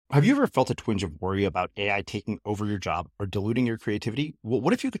Have you ever felt a twinge of worry about AI taking over your job or diluting your creativity? Well,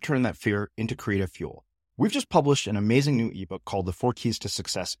 what if you could turn that fear into creative fuel? We've just published an amazing new ebook called The 4 Keys to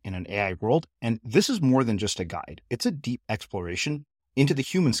Success in an AI World, and this is more than just a guide. It's a deep exploration into the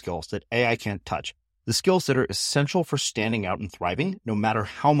human skills that AI can't touch, the skills that are essential for standing out and thriving, no matter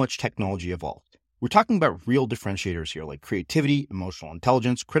how much technology evolves. We're talking about real differentiators here, like creativity, emotional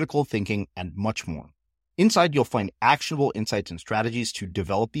intelligence, critical thinking, and much more. Inside, you'll find actionable insights and strategies to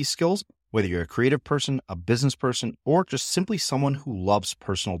develop these skills, whether you're a creative person, a business person, or just simply someone who loves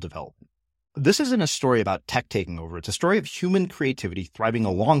personal development. This isn't a story about tech taking over. It's a story of human creativity thriving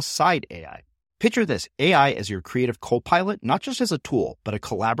alongside AI. Picture this, AI as your creative co-pilot, not just as a tool, but a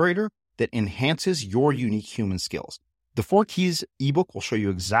collaborator that enhances your unique human skills. The 4 Keys ebook will show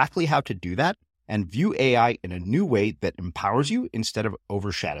you exactly how to do that and view AI in a new way that empowers you instead of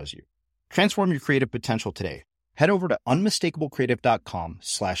overshadows you. Transform your creative potential today. Head over to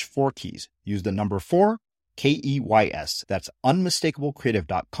unmistakablecreative.com/4keys. Use the number 4, KEYS. That's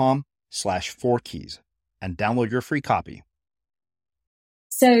unmistakablecreative.com/4keys and download your free copy.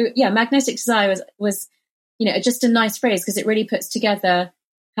 So yeah, magnetic desire was just a nice phrase because it really puts together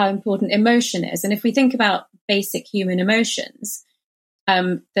how important emotion is. And if we think about basic human emotions,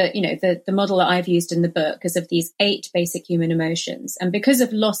 the model that I've used in the book is of these 8 basic human emotions. And because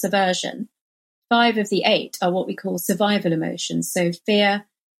of loss aversion, 5 of the 8 are what we call survival emotions. So fear,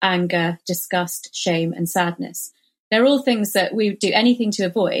 anger, disgust, shame, and sadness. They're all things that we do anything to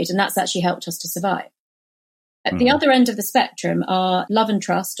avoid, and that's actually helped us to survive. At the other end of the spectrum are love and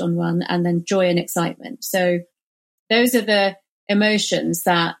trust on one, and then joy and excitement. So those are the emotions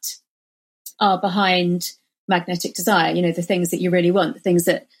that are behind magnetic desire, the things that you really want, the things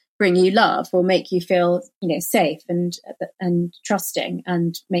that bring you love or make you feel, safe and trusting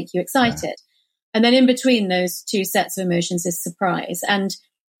and make you excited. Yeah. And then in between those 2 sets of emotions is surprise. And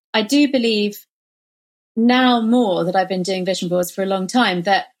I do believe now more that I've been doing vision boards for a long time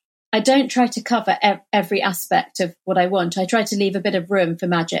that I don't try to cover every aspect of what I want. I try to leave a bit of room for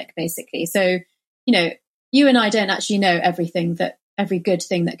magic, basically. So, you and I don't actually know every good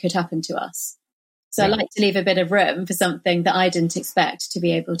thing that could happen to us. So yeah. I like to leave a bit of room for something that I didn't expect to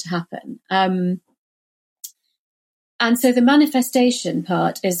be able to happen. And so the manifestation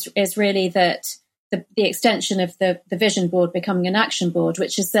part is really that the extension of the vision board becoming an action board,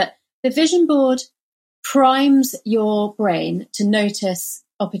 which is that the vision board primes your brain to notice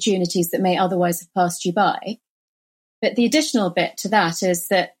opportunities that may otherwise have passed you by. But the additional bit to that is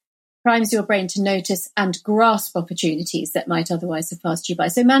that primes your brain to notice and grasp opportunities that might otherwise have passed you by.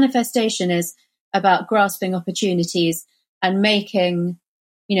 So manifestation is about grasping opportunities and making,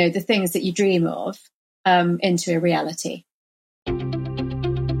 the things that you dream of into a reality.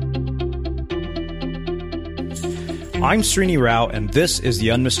 I'm Srini Rao, and this is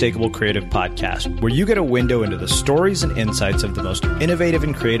the Unmistakable Creative Podcast, where you get a window into the stories and insights of the most innovative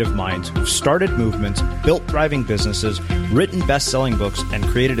and creative minds who've started movements, built thriving businesses, written best-selling books, and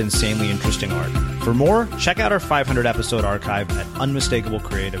created insanely interesting art. For more, check out our 500-episode archive at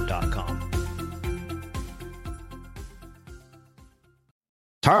unmistakablecreative.com.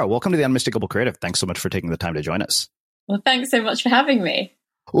 Tara, welcome to the Unmistakable Creative. Thanks so much for taking the time to join us. Well, thanks so much for having me.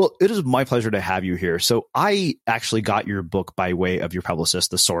 Well, it is my pleasure to have you here. So I actually got your book by way of your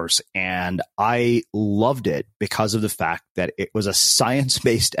publicist, The Source, and I loved it because of the fact that it was a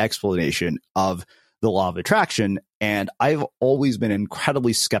science-based explanation of the law of attraction. And I've always been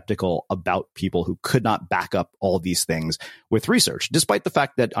incredibly skeptical about people who could not back up all these things with research, despite the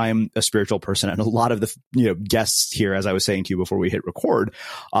fact that I'm a spiritual person. And a lot of the guests here, as I was saying to you before we hit record,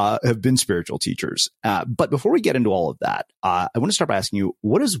 have been spiritual teachers. But before we get into all of that, I want to start by asking you,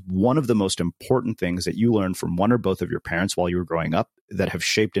 what is one of the most important things that you learned from one or both of your parents while you were growing up that have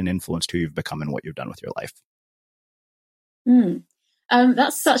shaped and influenced who you've become and what you've done with your life?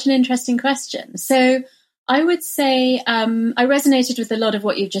 That's such an interesting question. So I would say I resonated with a lot of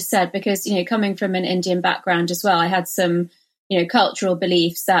what you've just said because, coming from an Indian background as well, I had some, cultural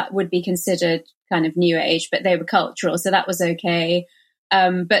beliefs that would be considered kind of new age, but they were cultural. So that was okay.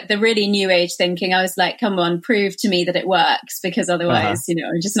 But the really new age thinking, I was like, come on, prove to me that it works because otherwise,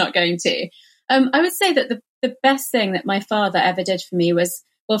 I'm just not going to. I would say that the best thing that my father ever did for me was,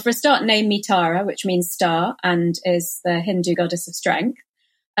 well, for a start, name me Tara, which means star and is the Hindu goddess of strength.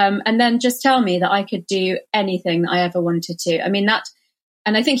 And then just tell me that I could do anything that I ever wanted to. I mean,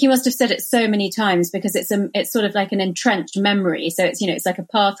 and I think he must have said it so many times because it's sort of like an entrenched memory. So it's like a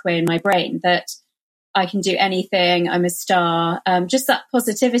pathway in my brain that I can do anything. I'm a star. Just that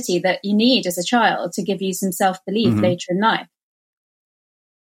positivity that you need as a child to give you some self-belief later in life.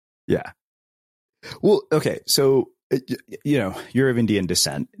 Yeah. Well, okay. So you're of Indian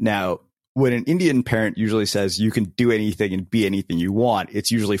descent. Now, when an Indian parent usually says you can do anything and be anything you want,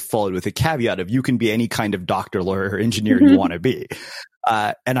 it's usually followed with a caveat of you can be any kind of doctor, lawyer, or engineer you want to be.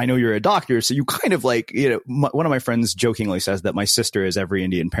 And I know you're a doctor, so you kind of like, one of my friends jokingly says that my sister is every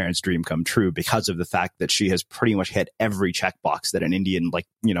Indian parent's dream come true because of the fact that she has pretty much hit every checkbox that an Indian,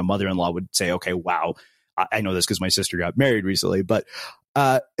 mother-in-law would say, okay, wow, I know this because my sister got married recently, but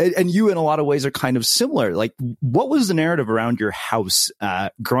and you in a lot of ways are kind of similar. Like, what was the narrative around your house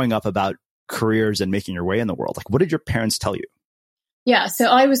growing up about careers and making your way in the world? Like, what did your parents tell you? Yeah, so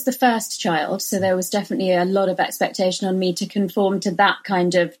I was the first child, so there was definitely a lot of expectation on me to conform to that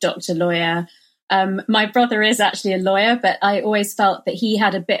kind of doctor, lawyer. My brother is actually a lawyer, but I always felt that he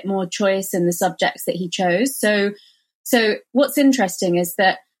had a bit more choice in the subjects that he chose. So what's interesting is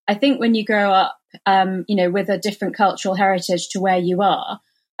that I think when you grow up, with a different cultural heritage to where you are,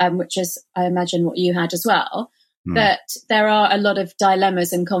 which is, I imagine, what you had as well, that there are a lot of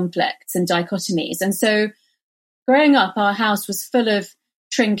dilemmas and conflicts and dichotomies. And so growing up, our house was full of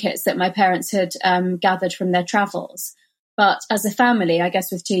trinkets that my parents had gathered from their travels. But as a family, I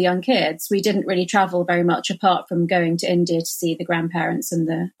guess with two young kids, we didn't really travel very much apart from going to India to see the grandparents and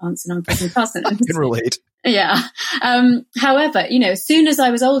the aunts and uncles and cousins. I can relate. Yeah. However, as soon as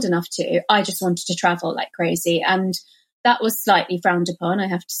I was old enough to, I just wanted to travel like crazy. And that was slightly frowned upon, I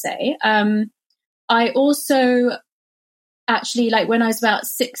have to say. I also actually, when I was about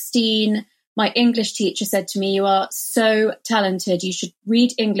 16, my English teacher said to me, "You are so talented. You should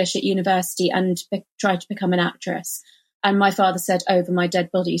read English at university and try to become an actress." And my father said, "Over my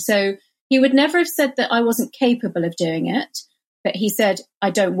dead body." So he would never have said that I wasn't capable of doing it, but he said, "I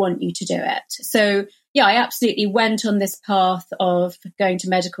don't want you to do it." So yeah, I absolutely went on this path of going to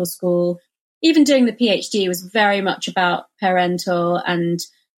medical school. Even doing the PhD was very much about parental and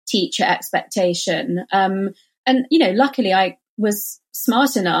teacher expectation. And, luckily I was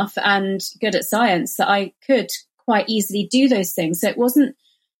smart enough and good at science that I could quite easily do those things. So it wasn't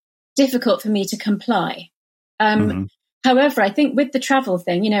difficult for me to comply. However, I think with the travel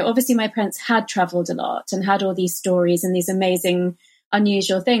thing, obviously my parents had traveled a lot and had all these stories and these amazing,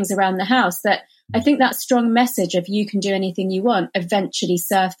 unusual things around the house that I think that strong message of you can do anything you want eventually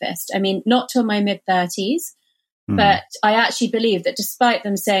surfaced. I mean, not till my mid-30s, but I actually believe that despite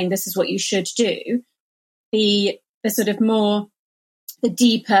them saying this is what you should do, the sort of more, the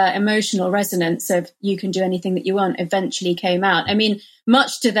deeper emotional resonance of you can do anything that you want eventually came out. I mean,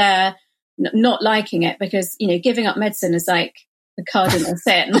 much to their not liking it because, giving up medicine is like the cardinal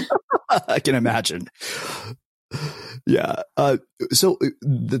sin. I can imagine. Yeah. So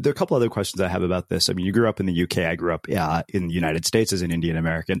there are a couple other questions I have about this. I mean, you grew up in the UK. I grew up in the United States as an Indian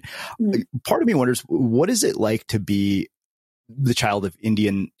American. Part of me wonders, what is it like to be the child of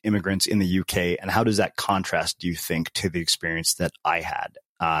Indian immigrants in the UK? And how does that contrast, do you think, to the experience that I had?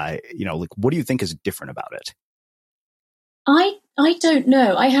 What do you think is different about it? I don't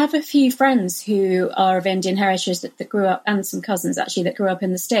know. I have a few friends who are of Indian heritage that grew up, and some cousins actually that grew up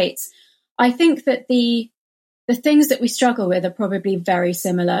in the States. I think that the things that we struggle with are probably very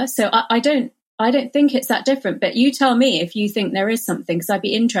similar. So I don't think it's that different, but you tell me if you think there is something, because I'd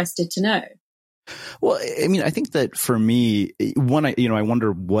be interested to know. Well, I mean, I think that for me, I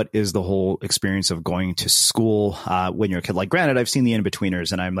wonder what is the whole experience of going to school when you're a kid. Like, granted, I've seen the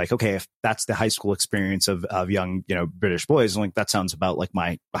in-betweeners, and I'm like, okay, if that's the high school experience of young, British boys, I'm like, that sounds about like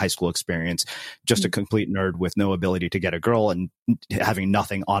my high school experience. Just a complete nerd with no ability to get a girl and having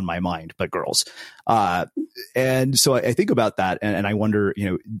nothing on my mind but girls. And so I think about that, and I wonder,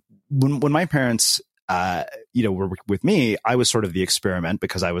 when my parents were with me, I was sort of the experiment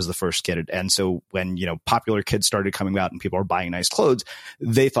because I was the first kid. And so when, popular kids started coming out and people were buying nice clothes,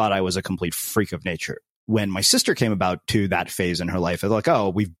 they thought I was a complete freak of nature. When my sister came about to that phase in her life, they're like, oh,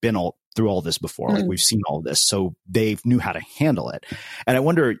 we've been through all this before. Like, we've seen all this. So they knew how to handle it. And I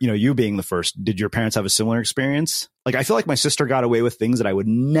wonder, you being the first, did your parents have a similar experience? Like, I feel like my sister got away with things that I would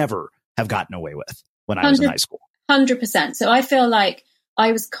never have gotten away with when I was in high school. 100%. So I feel like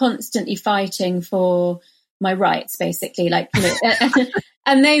I was constantly fighting for my rights, basically,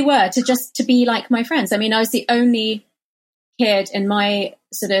 and they were to be like my friends. I mean, I was the only kid in my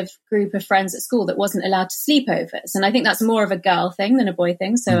sort of group of friends at school that wasn't allowed to sleepovers. And I think that's more of a girl thing than a boy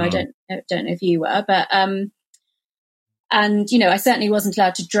thing. So I don't know if you were, but, and, I certainly wasn't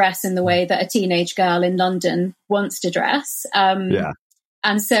allowed to dress in the way that a teenage girl in London wants to dress.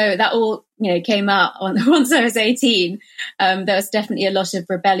 And so that all, came out once I was 18. There was definitely a lot of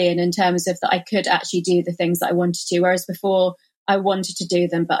rebellion in terms of that I could actually do the things that I wanted to, whereas before I wanted to do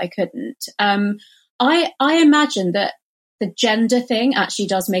them, but I couldn't. I imagine that the gender thing actually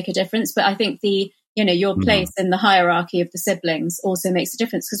does make a difference, but I think the your place in the hierarchy of the siblings also makes a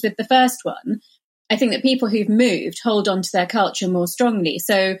difference. Because with the first one, I think that people who've moved hold on to their culture more strongly.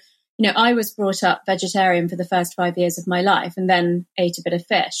 So, I was brought up vegetarian for the first 5 years of my life and then ate a bit of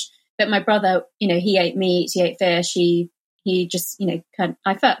fish. But my brother, he ate meat, he ate fish, he just,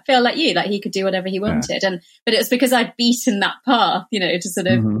 I feel like you, like he could do whatever he wanted. But it was because I'd beaten that path, to sort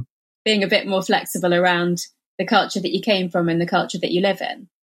of being a bit more flexible around the culture that you came from and the culture that you live in.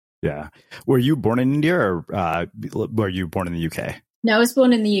 Yeah. Were you born in India or were you born in the UK? No, I was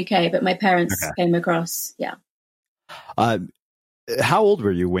born in the UK, but my parents came across. Yeah. How old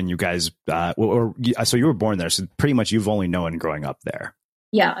were you when you guys, so you were born there. So pretty much you've only known growing up there.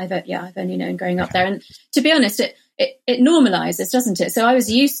 Yeah, I've only known growing up there. And to be honest, it normalizes, doesn't it? So I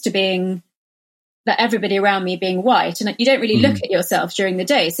was used to being that everybody around me being white, and you don't really look at yourself during the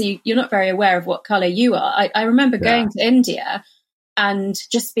day. So you're not very aware of what color you are. I remember going to India and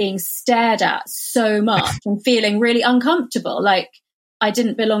just being stared at so much and feeling really uncomfortable, like I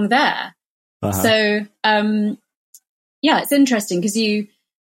didn't belong there. So, it's interesting because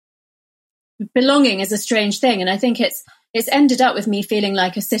belonging is a strange thing. And I think it's ended up with me feeling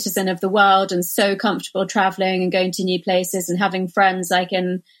like a citizen of the world and so comfortable traveling and going to new places and having friends like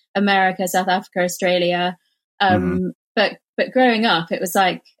in America, South Africa, Australia. But growing up, it was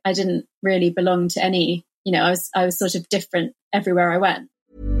like I didn't really belong to any, I was sort of different everywhere I went.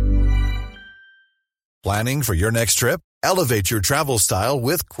 Planning for your next trip? Elevate your travel style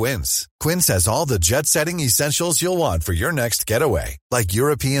with Quince. Quince has all the jet-setting essentials you'll want for your next getaway, like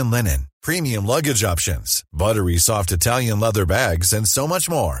European linen, premium luggage options, buttery soft Italian leather bags, and so much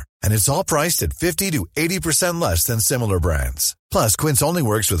more. And it's all priced at 50 to 80% less than similar brands. Plus, Quince only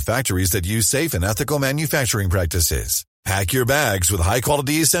works with factories that use safe and ethical manufacturing practices. Pack your bags with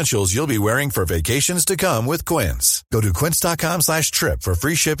high-quality essentials you'll be wearing for vacations to come with Quince. Go to quince.com/trip for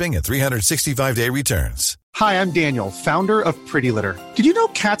free shipping and 365-day returns. Hi, I'm Daniel, founder of Pretty Litter. Did you know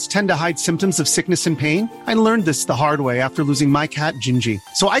cats tend to hide symptoms of sickness and pain? I learned this the hard way after losing my cat, Gingy.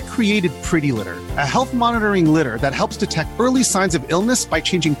 So I created Pretty Litter, a health monitoring litter that helps detect early signs of illness by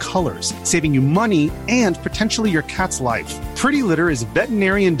changing colors, saving you money and potentially your cat's life. Pretty Litter is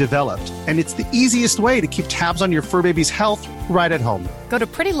veterinarian developed, and it's the easiest way to keep tabs on your fur baby's health right at home. Go to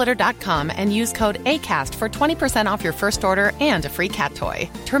prettylitter.com and use code ACAST for 20% off your first order and a free cat toy.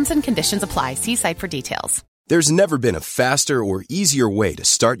 Terms and conditions apply. See site for details. There's never been a faster or easier way to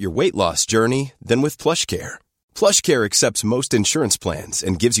start your weight loss journey than with PlushCare. PlushCare accepts most insurance plans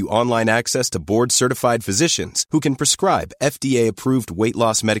and gives you online access to board-certified physicians who can prescribe FDA-approved weight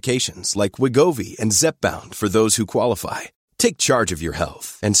loss medications like Wegovy and Zepbound for those who qualify. Take charge of your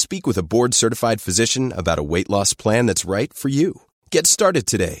health and speak with a board-certified physician about a weight loss plan that's right for you. Get started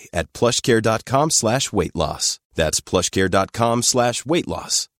today at plushcare.com/weight loss. That's plushcare.com/weight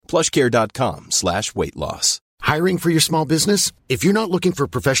loss. plushcare.com/weight loss. Hiring for your small business? If you're not looking for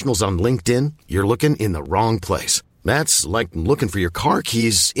professionals on LinkedIn, you're looking in the wrong place. That's like looking for your car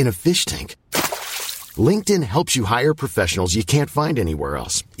keys in a fish tank. LinkedIn helps you hire professionals you can't find anywhere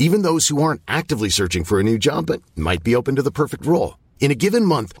else, even those who aren't actively searching for a new job but might be open to the perfect role. In a given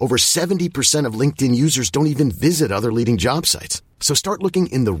month, over 70% of LinkedIn users don't even visit other leading job sites. So start looking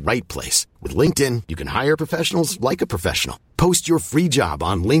in the right place. With LinkedIn, you can hire professionals like a professional. Post your free job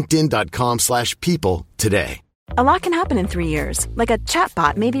on linkedin.com/people today. A lot can happen in 3 years, like a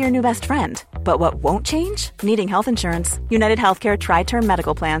chatbot may be your new best friend. But what won't change? Needing health insurance. United Healthcare Tri-Term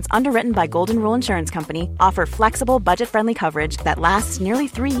Medical Plans, underwritten by Golden Rule Insurance Company, offer flexible, budget-friendly coverage that lasts nearly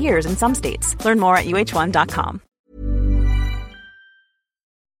 3 years in some states. Learn more at uh1.com.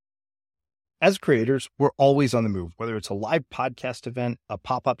 As creators, we're always on the move. Whether it's a live podcast event, a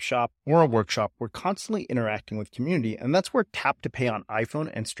pop-up shop, or a workshop, we're constantly interacting with community, and that's where Tap to Pay on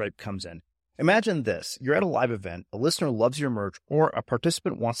iPhone and Stripe comes in. Imagine this. You're at a live event, a listener loves your merch, or a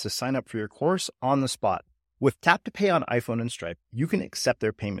participant wants to sign up for your course on the spot. With Tap to Pay on iPhone and Stripe, you can accept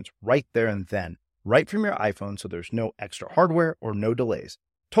their payments right there and then, right from your iPhone, so there's no extra hardware or no delays.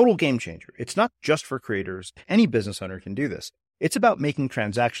 Total game changer. It's not just for creators. Any business owner can do this. It's about making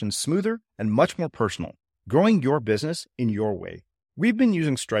transactions smoother and much more personal, growing your business in your way. We've been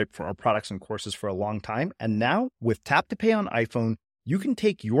using Stripe for our products and courses for a long time, and now with Tap to Pay on iPhone, you can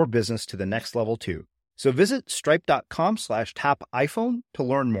take your business to the next level too. So visit stripe.com/tapiphone to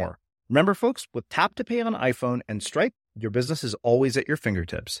learn more. Remember, folks, with Tap to Pay on iPhone and Stripe, your business is always at your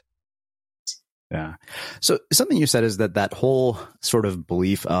fingertips. Yeah. So something you said is that whole sort of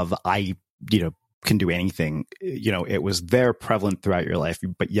belief of can do anything, it was there prevalent throughout your life,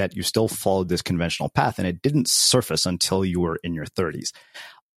 but yet you still followed this conventional path and it didn't surface until you were in your 30s.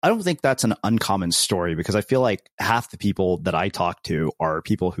 I don't think that's an uncommon story, because I feel like half the people that I talk to are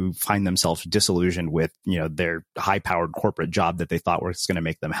people who find themselves disillusioned with, their high-powered corporate job that they thought was going to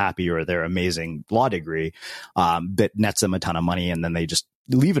make them happy, or their amazing law degree that nets them a ton of money, and then they just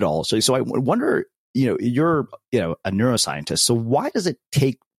leave it all. So I wonder, you're a neuroscientist, so why does it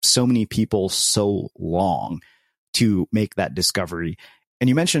take so many people so long to make that discovery? And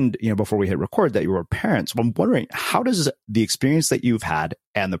you mentioned, before we hit record, that you were parents. So I'm wondering, how does the experience that you've had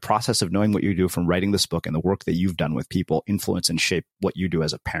and the process of knowing what you do from writing this book and the work that you've done with people influence and shape what you do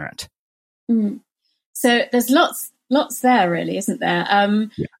as a parent? So there's lots there, really, isn't there?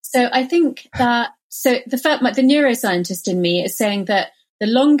 So I think that, the neuroscientist in me is saying that the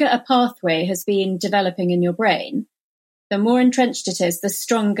longer a pathway has been developing in your brain, the more entrenched it is, the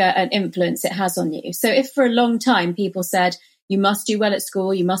stronger an influence it has on you. So if for a long time people said, you must do well at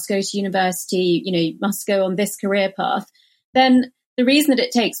school, you must go to university, you must go on this career path, then the reason that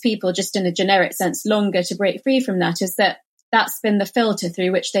it takes people, just in a generic sense, longer to break free from that is that that's been the filter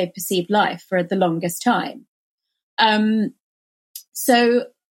through which they've perceived life for the longest time. And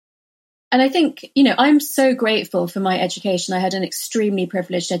I think, I'm so grateful for my education. I had an extremely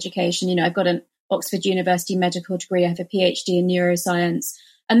privileged education. I've got an Oxford University medical degree. I have a PhD in neuroscience.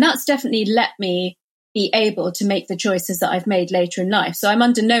 And that's definitely let me be able to make the choices that I've made later in life. So I'm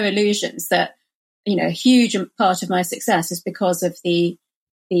under no illusions that, a huge part of my success is because of the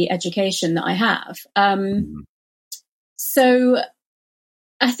education that I have. So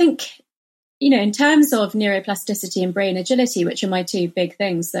I think, in terms of neuroplasticity and brain agility, which are my two big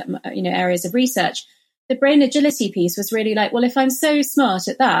things that, areas of research, the brain agility piece was really like, well, if I'm so smart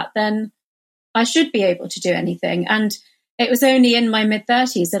at that, then I should be able to do anything. And it was only in my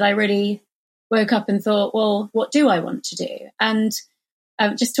mid-30s that I really woke up and thought, well, what do I want to do? And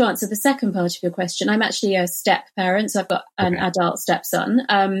just to answer the second part of your question, I'm actually a step parent, so I've got an adult stepson.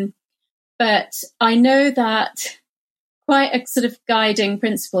 But I know that quite a sort of guiding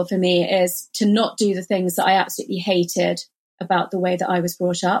principle for me is to not do the things that I absolutely hated about the way that I was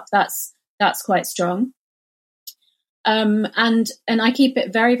brought up. That's quite strong. And I keep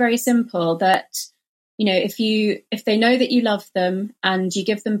it very, very simple that, if they know that you love them and you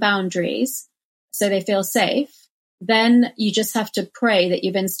give them boundaries so they feel safe, then you just have to pray that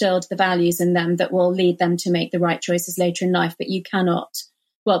you've instilled the values in them that will lead them to make the right choices later in life. But you cannot,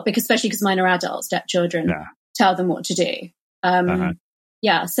 especially because mine are adult stepchildren, tell them what to do.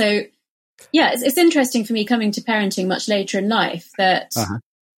 It's interesting for me coming to parenting much later in life that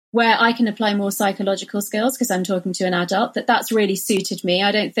where I can apply more psychological skills because I'm talking to an adult, that's really suited me.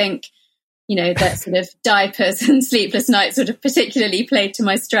 I don't think, that sort of diapers and sleepless nights would have particularly played to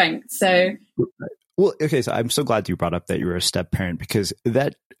my strength. So, well, okay. So I'm so glad you brought up that you're a step parent, because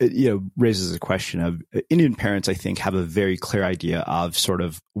that, raises a question of Indian parents, I think, have a very clear idea of sort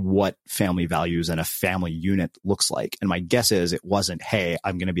of what family values and a family unit looks like. And my guess is it wasn't, hey,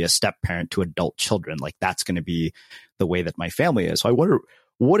 I'm going to be a step parent to adult children. Like that's going to be the way that my family is. So I wonder,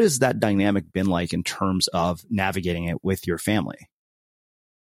 what has that dynamic been like in terms of navigating it with your family?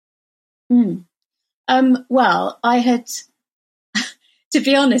 Well, I had, to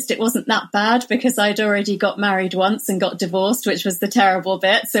be honest, it wasn't that bad because I'd already got married once and got divorced, which was the terrible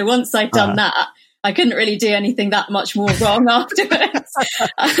bit. So once I'd done that, I couldn't really do anything that much more wrong afterwards.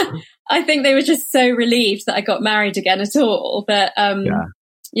 I think they were just so relieved that I got married again at all. But and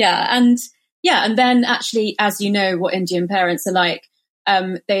then actually, as you know, what Indian parents are like,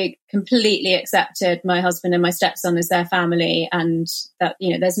 they completely accepted my husband and my stepson as their family, and that,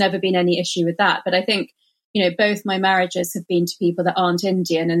 there's never been any issue with that. But I think, both my marriages have been to people that aren't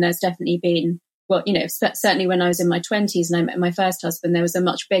Indian, and there's definitely been, certainly when I was in my 20s and I met my first husband, there was a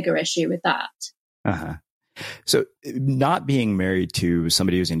much bigger issue with that. So not being married to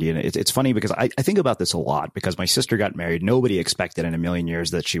somebody who's Indian, it's funny because I think about this a lot because my sister got married. Nobody expected in a million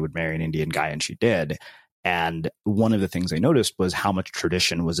years that she would marry an Indian guy, and she did. And one of the things I noticed was how much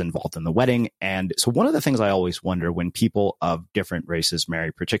tradition was involved in the wedding. And so one of the things I always wonder when people of different races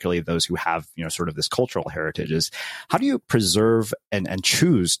marry, particularly those who have, sort of this cultural heritage, is how do you preserve and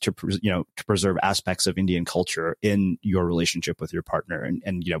choose to preserve aspects of Indian culture in your relationship with your partner?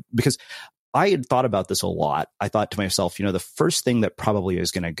 And because I had thought about this a lot. I thought to myself, the first thing that probably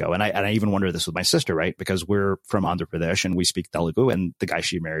is going to go, and I even wonder this with my sister, right? Because we're from Andhra Pradesh and we speak Telugu, and the guy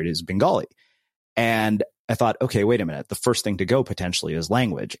she married is Bengali. And I thought, okay, wait a minute. The first thing to go potentially is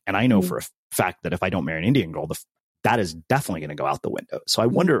language. And I know for a fact that if I don't marry an Indian girl, that is definitely going to go out the window. So I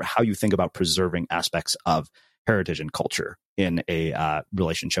wonder how you think about preserving aspects of heritage and culture in a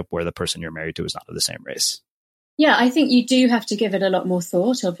relationship where the person you're married to is not of the same race. Yeah, I think you do have to give it a lot more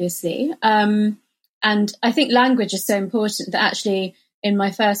thought, obviously. And I think language is so important that actually in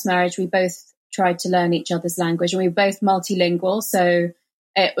my first marriage, we both tried to learn each other's language, and we were both multilingual. So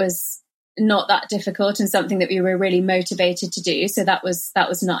it was not that difficult and something that we were really motivated to do. So that was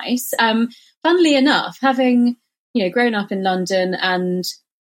nice. Funnily enough, having, grown up in London and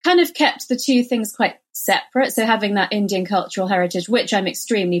kind of kept the two things quite separate. So having that Indian cultural heritage, which I'm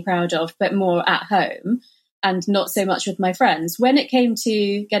extremely proud of, but more at home and not so much with my friends. When it came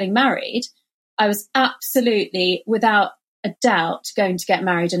to getting married, I was absolutely, without a doubt, going to get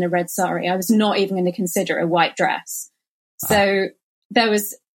married in a red sari. I was not even going to consider a white dress. So there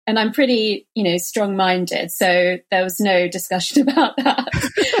was, and I'm pretty, strong-minded. So there was no discussion about that.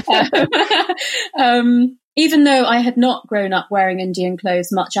 Even though I had not grown up wearing Indian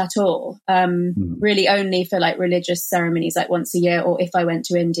clothes much at all, really only for like religious ceremonies, like once a year, or if I went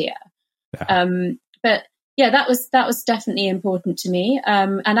to India. Yeah. But yeah, that was definitely important to me.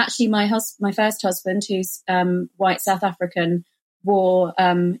 And actually my first husband, who's white South African, wore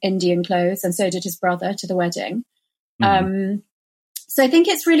Indian clothes, and so did his brother to the wedding. So I think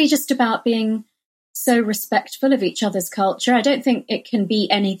it's really just about being so respectful of each other's culture. I don't think it can be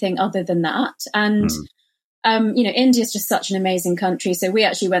anything other than that. And, India is just such an amazing country. So we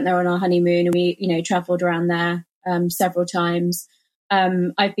actually went there on our honeymoon, and we, traveled around there several times.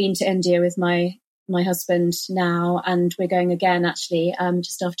 I've been to India with my husband now, and we're going again, actually,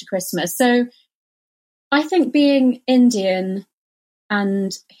 just after Christmas. So I think being Indian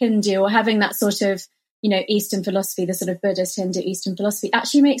and Hindu, or having that sort of, Eastern philosophy, the sort of Buddhist Hindu Eastern philosophy,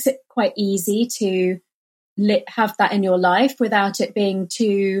 actually makes it quite easy to have that in your life without it being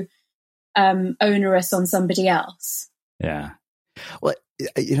too onerous on somebody else. Yeah. Well,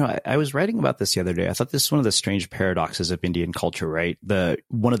 I was writing about this the other day. I thought this is one of the strange paradoxes of Indian culture, right?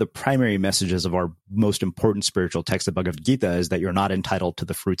 One of the primary messages of our most important spiritual text, the Bhagavad Gita, is that you're not entitled to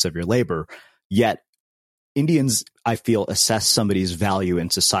the fruits of your labor. Yet Indians, I feel, assess somebody's value in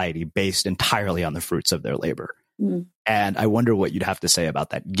society based entirely on the fruits of their labor. And I wonder what you'd have to say about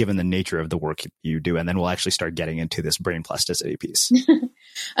that, given the nature of the work you do. And then we'll actually start getting into this brain plasticity piece.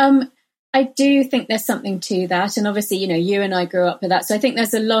 I do think there's something to that. And obviously, you and I grew up with that. So I think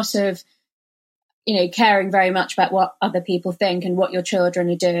there's a lot of, caring very much about what other people think and what your children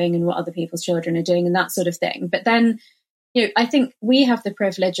are doing and what other people's children are doing and that sort of thing. But then, I think we have the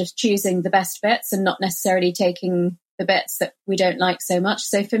privilege of choosing the best bits and not necessarily taking the bits that we don't like so much.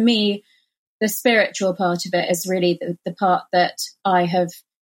 So for me, the spiritual part of it is really the part that I have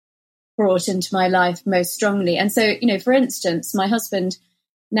brought into my life most strongly. And so, for instance, my husband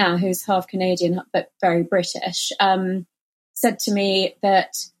now, who's half Canadian but very British, said to me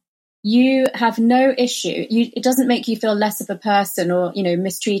that you have no issue. It doesn't make you feel less of a person or,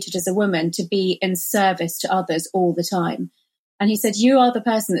 mistreated as a woman to be in service to others all the time. And he said, you are the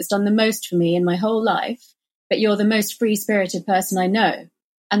person that's done the most for me in my whole life, but you're the most free-spirited person I know.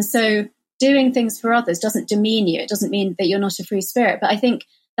 And so doing things for others doesn't demean you. It doesn't mean that you're not a free spirit. But I think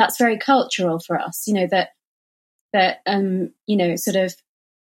that's very cultural for us, sort of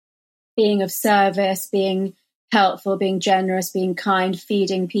being of service, being helpful, being generous, being kind,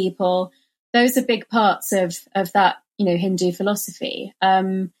 feeding people. Those are big parts of that, Hindu philosophy.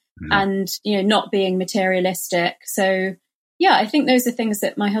 And, not being materialistic. So, yeah, I think those are things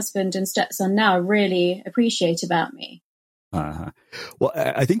that my husband and stepson now really appreciate about me. Well,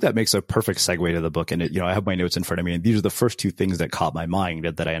 I think that makes a perfect segue to the book. And, I have my notes in front of me, and these are the first two things that caught my mind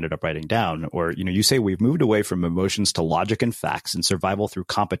that I ended up writing down. Or, you say we've moved away from emotions to logic and facts, and survival through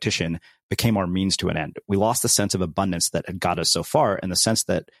competition became our means to an end. We lost the sense of abundance that had got us so far, and the sense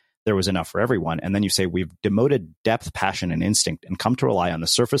that there was enough for everyone. And then you say we've demoted depth, passion, and instinct and come to rely on the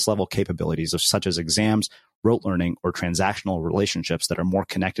surface level capabilities of such as exams, rote learning, or transactional relationships that are more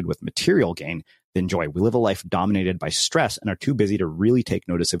connected with material gain than joy. We live a life dominated by stress and are too busy to really take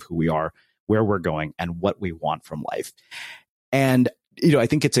notice of who we are, where we're going, and what we want from life. And, I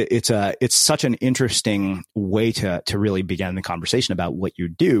think it's such an interesting way to really begin the conversation about what you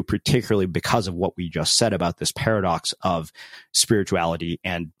do, particularly because of what we just said about this paradox of spirituality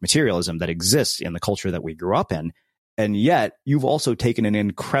and materialism that exists in the culture that we grew up in. And yet you've also taken an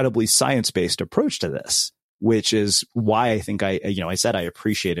incredibly science-based approach to this, which is why I think I said I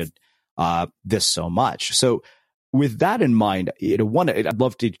appreciated this so much. So with that in mind, I'd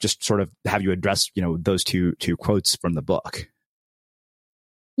love to just sort of have you address, those two quotes from the book.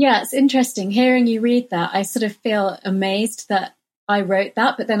 Yeah, it's interesting hearing you read that. I sort of feel amazed that I wrote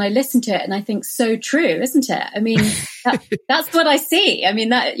that, but then I listen to it and I think so true, isn't it? I mean, that's what I see. I mean,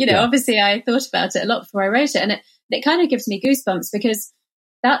 that, Obviously I thought about it a lot before I wrote it, and it kind of gives me goosebumps because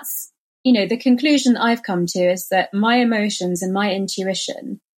that's, the conclusion I've come to is that my emotions and my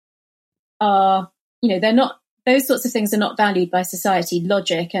intuition are, they're not those sorts of things are not valued by society.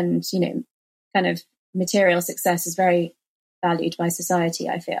 Logic and, kind of material success is very valued by society,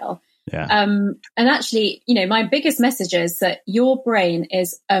 I feel. Yeah. And actually, my biggest message is that your brain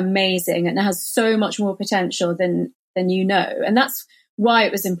is amazing and it has so much more potential than you know. And that's why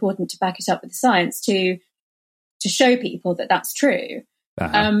it was important to back it up with the science to show people that that's true.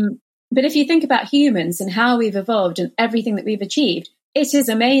 But if you think about humans and how we've evolved and everything that we've achieved, it is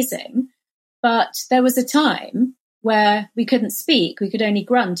amazing. But there was a time where we couldn't speak. We could only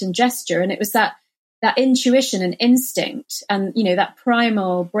grunt and gesture. And it was that intuition and instinct and, that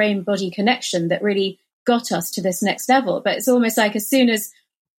primal brain-body connection that really got us to this next level. But it's almost like as soon as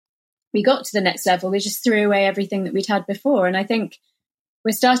we got to the next level, we just threw away everything that we'd had before. And I think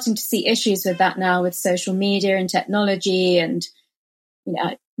we're starting to see issues with that now with social media and technology and,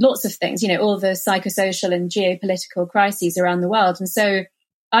 lots of things, all the psychosocial and geopolitical crises around the world. And so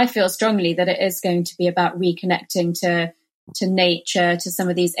I feel strongly that it is going to be about reconnecting to nature, to some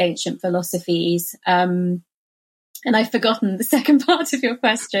of these ancient philosophies. And I've forgotten the second part of your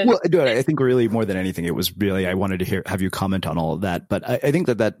question. Well, I think really more than anything, it was really, I wanted to have you comment on all of that. But I think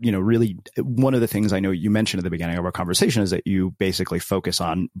that, really one of the things I know you mentioned at the beginning of our conversation is that you basically focus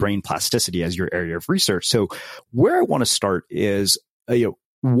on brain plasticity as your area of research. So where I want to start is,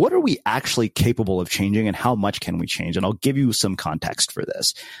 what are we actually capable of changing and how much can we change? And I'll give you some context for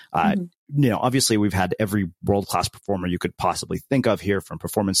this. Obviously we've had every world-class performer you could possibly think of here, from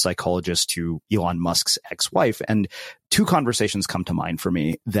performance psychologists to Elon Musk's ex-wife. And two conversations come to mind for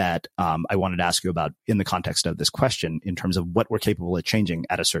me that I wanted to ask you about in the context of this question in terms of what we're capable of changing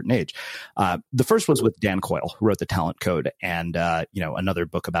at a certain age. The first was with Dan Coyle, who wrote The Talent Code and, another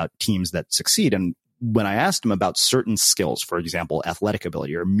book about teams that succeed. And when I asked him about certain skills, for example, athletic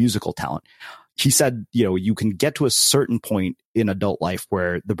ability or musical talent, he said, you can get to a certain point in adult life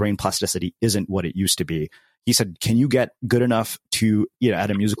where the brain plasticity isn't what it used to be. He said, can you get good enough to, at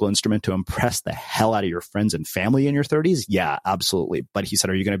a musical instrument to impress the hell out of your friends and family in your 30s? Yeah, absolutely. But he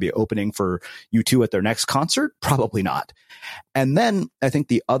said, are you going to be opening for U2 at their next concert? Probably not. And then I think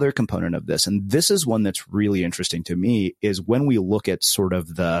the other component of this, and this is one that's really interesting to me, is when we look at sort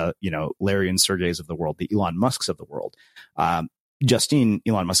of the, Larry and Sergey's of the world, the Elon Musks of the world, Justine,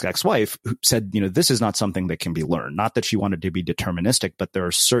 Elon Musk's ex-wife, who said, this is not something that can be learned. Not that she wanted to be deterministic, but there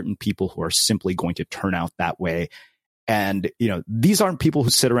are certain people who are simply going to turn out that way. And, these aren't people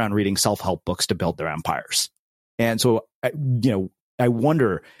who sit around reading self-help books to build their empires. And so, I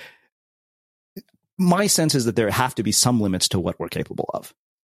wonder, my sense is that there have to be some limits to what we're capable of.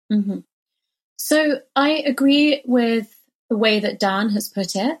 Mm-hmm. So I agree with the way that Dan has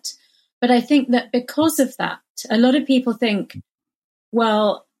put it, but I think that because of that, a lot of people think,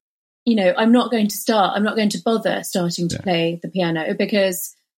 well, I'm not going to bother starting to play the piano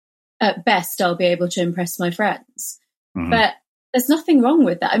because at best I'll be able to impress my friends. Mm-hmm. But there's nothing wrong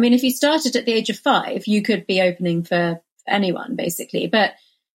with that. I mean, if you started at the age of 5, you could be opening for anyone, basically. But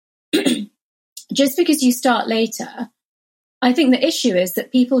just because you start later, I think the issue is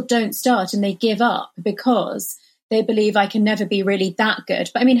that people don't start and they give up because they believe I can never be really that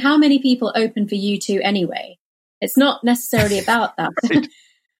good. But I mean, how many people open for U2 anyway? It's not necessarily about that.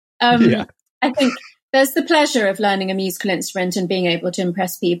 I think there's the pleasure of learning a musical instrument and being able to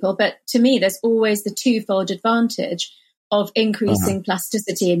impress people. But to me, there's always the twofold advantage of increasing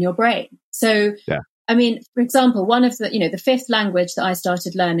plasticity in your brain. So, I mean, for example, one of the, the fifth language that I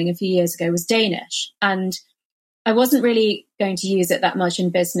started learning a few years ago was Danish. And I wasn't really going to use it that much in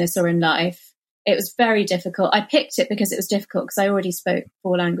business or in life. It was very difficult. I picked it because it was difficult because I already spoke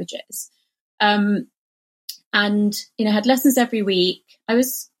 4 languages. And, had lessons every week. I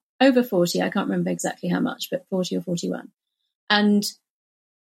was over 40. I can't remember exactly how much, but 40 or 41. And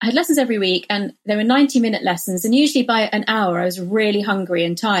I had lessons every week and there were 90-minute lessons. And usually by an hour, I was really hungry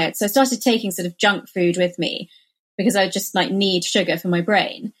and tired. So I started taking sort of junk food with me because I just need sugar for my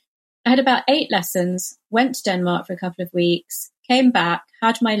brain. I had about 8 lessons, went to Denmark for a couple of weeks, came back,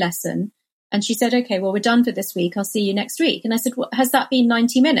 had my lesson. And she said, okay, well, we're done for this week. I'll see you next week. And I said, what, has that been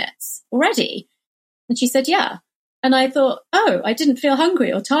 90 minutes already? And she said, yeah. And I thought, oh, I didn't feel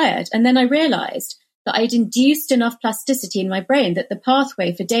hungry or tired. And then I realized that I'd induced enough plasticity in my brain that the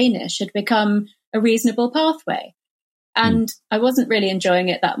pathway for Danish had become a reasonable pathway. And I wasn't really enjoying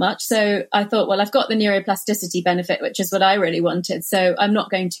it that much. So I thought, well, I've got the neuroplasticity benefit, which is what I really wanted. So I'm not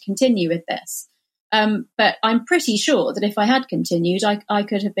going to continue with this. But I'm pretty sure that if I had continued, I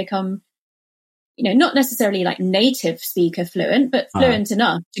could have become, not necessarily like native speaker fluent, but fluent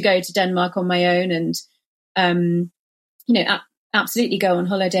enough to go to Denmark on my own and, absolutely go on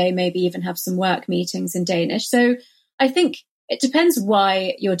holiday, maybe even have some work meetings in Danish. So I think it depends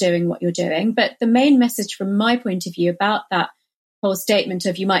why you're doing what you're doing. But the main message from my point of view about that whole statement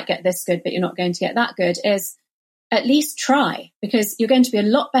of you might get this good, but you're not going to get that good is at least try, because you're going to be a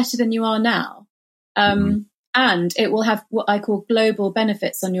lot better than you are now. And it will have what I call global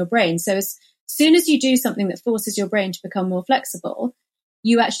benefits on your brain. So as soon as you do something that forces your brain to become more flexible,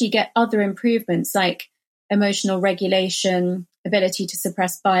 you actually get other improvements like emotional regulation, ability to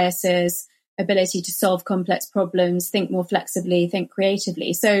suppress biases, ability to solve complex problems, think more flexibly, think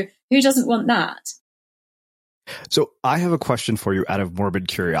creatively. So who doesn't want that? So I have a question for you out of morbid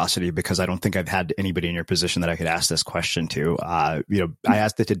curiosity, because I don't think I've had anybody in your position that I could ask this question to. I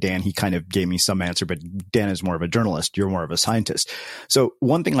asked it to Dan. He kind of gave me some answer, but Dan is more of a journalist. You're more of a scientist. So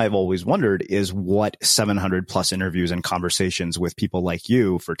one thing I've always wondered is what 700 plus interviews and conversations with people like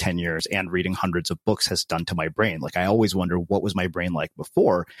you for 10 years and reading hundreds of books has done to my brain. Like, I always wonder, what was my brain like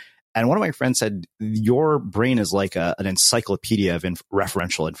before? And one of my friends said, your brain is like an encyclopedia of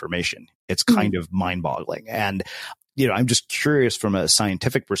referential information. It's kind of mind-boggling. And, I'm just curious from a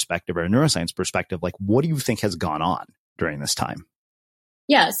scientific perspective or a neuroscience perspective, like, what do you think has gone on during this time?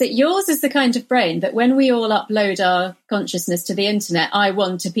 Yeah, so yours is the kind of brain that when we all upload our consciousness to the internet, I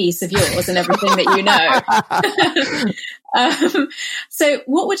want a piece of yours and everything that you know. So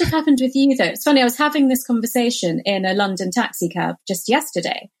what would have happened with you, though? It's funny, I was having this conversation in a London taxi cab just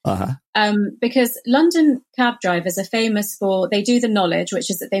yesterday, because London cab drivers are famous for, they do the knowledge, which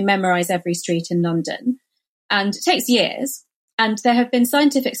is that they memorize every street in London. And it takes years. And there have been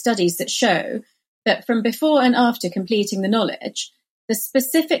scientific studies that show that from before and after completing the knowledge, the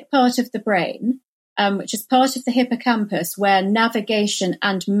specific part of the brain, which is part of the hippocampus where navigation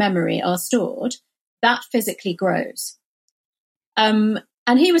and memory are stored, that physically grows. And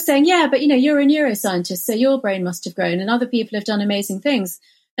he was saying, yeah, but you're a neuroscientist, so your brain must have grown and other people have done amazing things.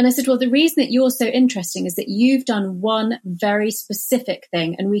 And I said, well, the reason that you're so interesting is that you've done one very specific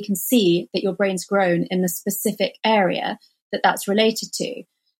thing, and we can see that your brain's grown in the specific area that that's related to.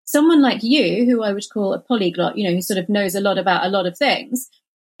 Someone like you, who I would call a polyglot, who sort of knows a lot about a lot of things,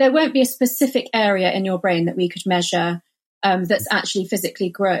 there won't be a specific area in your brain that we could measure that's actually physically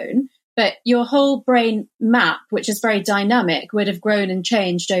grown. But your whole brain map, which is very dynamic, would have grown and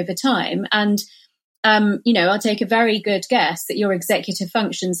changed over time. And, I'll take a very good guess that your executive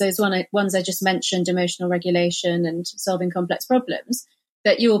functions, those ones I just mentioned, emotional regulation and solving complex problems,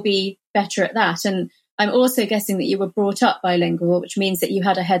 that you'll be better at that. And I'm also guessing that you were brought up bilingual, which means that you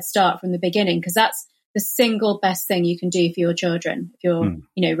had a head start from the beginning, because that's the single best thing you can do for your children. If you're,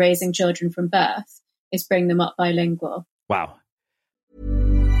 raising children from birth, is bring them up bilingual. Wow.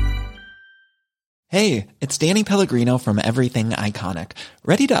 Hey, it's Danny Pellegrino from Everything Iconic.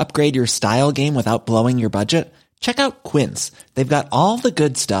 Ready to upgrade your style game without blowing your budget? Check out Quince. They've got all the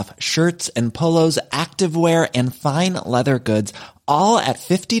good stuff, shirts and polos, activewear, and fine leather goods, all at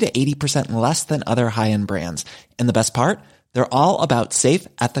 50 to 80% less than other high-end brands. And the best part? They're all about safe,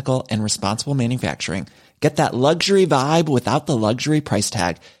 ethical, and responsible manufacturing. Get that luxury vibe without the luxury price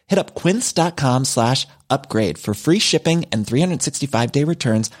tag. Hit up quince.com/upgrade for free shipping and 365-day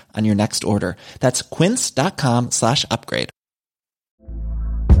returns on your next order. That's quince.com/upgrade.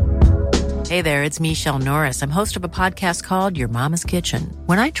 Hey there, it's Michelle Norris. I'm host of a podcast called Your Mama's Kitchen.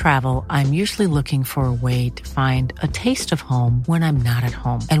 When I travel, I'm usually looking for a way to find a taste of home when I'm not at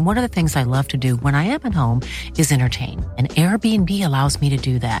home. And one of the things I love to do when I am at home is entertain. And Airbnb allows me to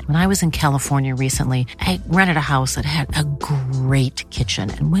do that. When I was in California recently, I rented a house that had a great kitchen.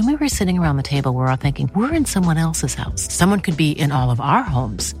 And when we were sitting around the table, we're all thinking, we're in someone else's house. Someone could be in all of our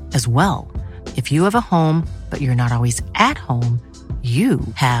homes as well. If you have a home, but you're not always at home, you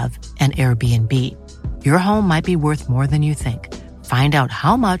have an Airbnb. Your home might be worth more than you think. Find out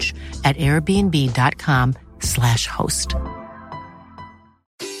how much at airbnb.com/host.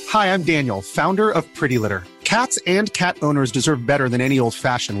 Hi, I'm Daniel, founder of Pretty Litter. Cats and cat owners deserve better than any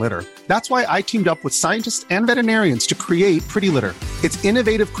old-fashioned litter. That's why I teamed up with scientists and veterinarians to create Pretty Litter. Its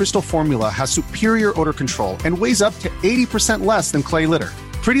innovative crystal formula has superior odor control and weighs up to 80% less than clay litter.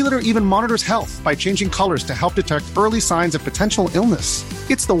 Pretty Litter even monitors health by changing colors to help detect early signs of potential illness.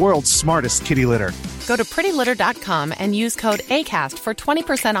 It's the world's smartest kitty litter. Go to prettylitter.com and use code ACAST for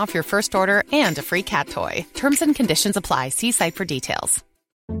 20% off your first order and a free cat toy. Terms and conditions apply. See site for details.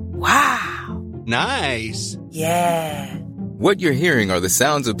 Wow. Nice. Yeah. What you're hearing are the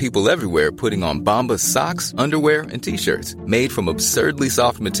sounds of people everywhere putting on Bombas socks, underwear, and T-shirts made from absurdly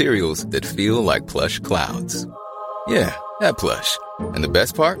soft materials that feel like plush clouds. Yeah, that plush. And the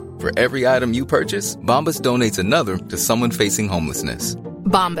best part? For every item you purchase, Bombas donates another to someone facing homelessness.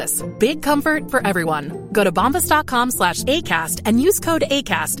 Bombas. Big comfort for everyone. Go to bombas.com/ACAST and use code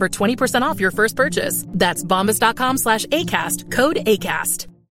ACAST for 20% off your first purchase. That's bombas.com/ACAST. Code ACAST.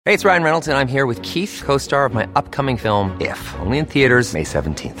 Hey, it's Ryan Reynolds, and I'm here with Keith, co-star of my upcoming film, If, only in theaters May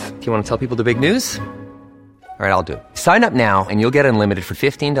 17th. Do you want to tell people the big news? All right, I'll do it. Sign up now and you'll get unlimited for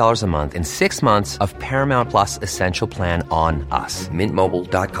 $15 a month and 6 months of Paramount Plus Essential Plan on us.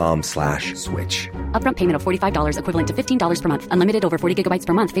 MintMobile.com/switch. Upfront payment of $45 equivalent to $15 per month. Unlimited over 40 gigabytes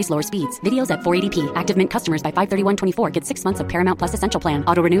per month. Face lower speeds. Videos at 480p. Active Mint customers by 531.24 get 6 months of Paramount Plus Essential Plan.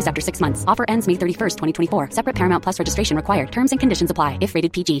 Auto renews after 6 months. Offer ends May 31st, 2024. Separate Paramount Plus registration required. Terms and conditions apply if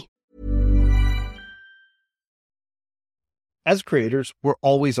rated PG. As creators, we're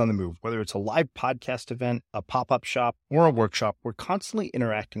always on the move. Whether it's a live podcast event, a pop-up shop, or a workshop, we're constantly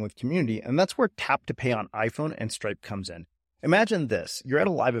interacting with community, and that's where Tap to Pay on iPhone and Stripe comes in. Imagine this. You're at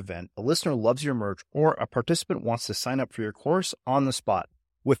a live event, a listener loves your merch, or a participant wants to sign up for your course on the spot.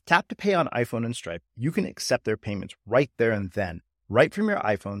 With Tap to Pay on iPhone and Stripe, you can accept their payments right there and then, right from your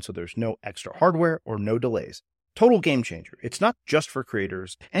iPhone, so there's no extra hardware or no delays. Total game changer. It's not just for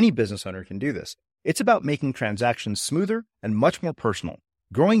creators. Any business owner can do this. It's about making transactions smoother and much more personal,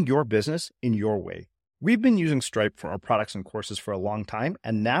 growing your business in your way. We've been using Stripe for our products and courses for a long time,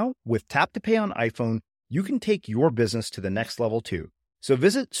 and now with Tap to Pay on iPhone, you can take your business to the next level too. So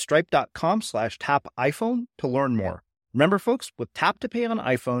visit stripe.com/tapiphone to learn more. Remember, folks, with Tap to Pay on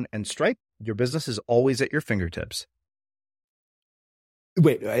iPhone and Stripe, your business is always at your fingertips.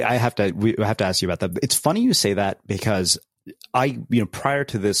 Wait, we have to ask you about that. It's funny you say that because prior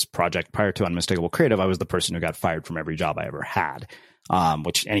to this project, prior to Unmistakable Creative, I was the person who got fired from every job I ever had,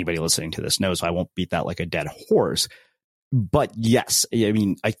 which anybody listening to this knows. So I won't beat that like a dead horse. But yes, I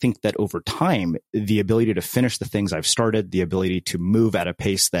mean, I think that over time, the ability to finish the things I've started, the ability to move at a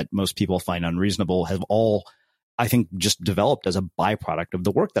pace that most people find unreasonable have all, I think, just developed as a byproduct of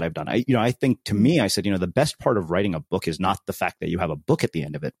the work that I've done. I think to me, I said, the best part of writing a book is not the fact that you have a book at the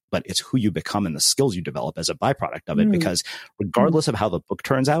end of it, but it's who you become and the skills you develop as a byproduct of it. Because regardless of how the book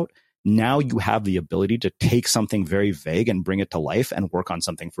turns out, now you have the ability to take something very vague and bring it to life and work on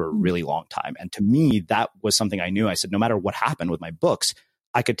something for a really long time. And to me, that was something I knew. I said, no matter what happened with my books,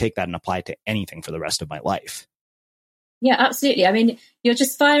 I could take that and apply it to anything for the rest of my life. Yeah, absolutely. I mean, you're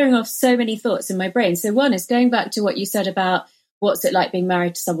just firing off so many thoughts in my brain. So one is going back to what you said about what's it like being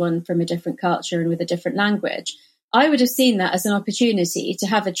married to someone from a different culture and with a different language. I would have seen that as an opportunity to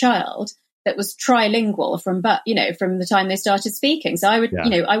have a child that was trilingual from the time they started speaking. So I would,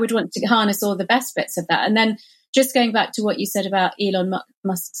 I would want to harness all the best bits of that. And then just going back to what you said about Elon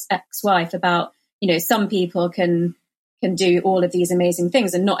Musk's ex-wife about, some people can do all of these amazing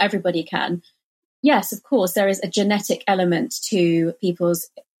things and not everybody can. Yes, of course, there is a genetic element to people's,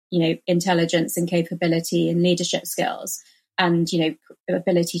 intelligence and capability and leadership skills and,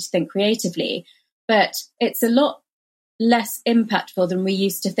 ability to think creatively. But it's a lot less impactful than we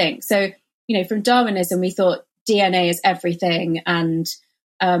used to think. So, from Darwinism, we thought DNA is everything and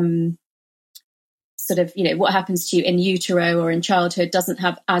what happens to you in utero or in childhood doesn't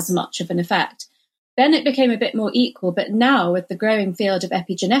have as much of an effect. Then it became a bit more equal. But now with the growing field of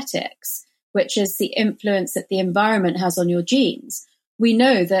epigenetics, which is the influence that the environment has on your genes, we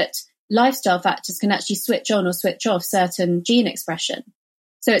know that lifestyle factors can actually switch on or switch off certain gene expression.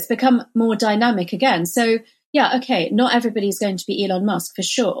 So it's become more dynamic again. So yeah, okay, not everybody's going to be Elon Musk for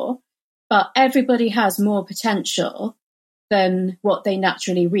sure, but everybody has more potential than what they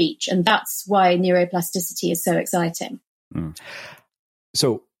naturally reach. And that's why neuroplasticity is so exciting.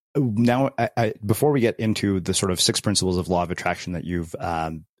 So now, before we get into the sort of 6 principles of law of attraction that you've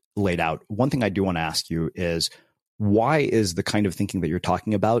laid out, one thing I do want to ask you is, why is the kind of thinking that you're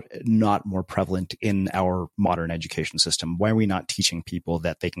talking about not more prevalent in our modern education system? Why are we not teaching people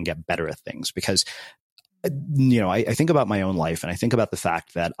that they can get better at things? Because I think about my own life and I think about the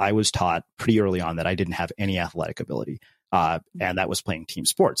fact that I was taught pretty early on that I didn't have any athletic ability, and that was playing team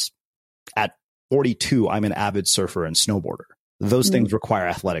sports. At 42, I'm an avid surfer and snowboarder. Those things require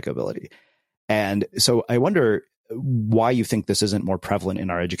athletic ability. And so I wonder why you think this isn't more prevalent in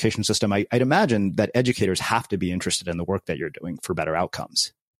our education system. I'd imagine that educators have to be interested in the work that you're doing for better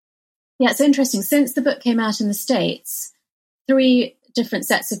outcomes. Yeah, it's interesting. Since the book came out in the States, 3 different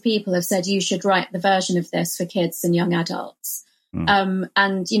sets of people have said you should write the version of this for kids and young adults. And,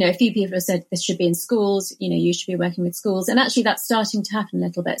 a few people have said this should be in schools, you should be working with schools. And actually that's starting to happen a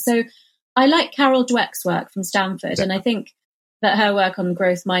little bit. So I like Carol Dweck's work from Stanford. And I think that her work on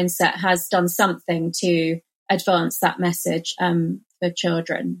growth mindset has done something to advance that message for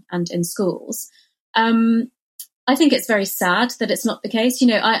children and in schools. I think it's very sad that it's not the case.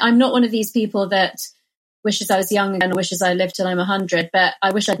 I'm not one of these people that wishes I was young and wishes I lived till I'm 100. But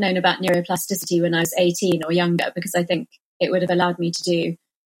I wish I'd known about neuroplasticity when I was 18 or younger, because I think it would have allowed me to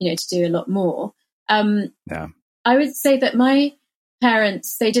do a lot more. I would say that my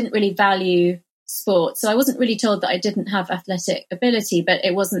parents, they didn't really value sport. So I wasn't really told that I didn't have athletic ability, but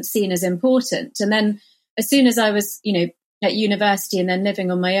it wasn't seen as important. And then as soon as I was, at university and then living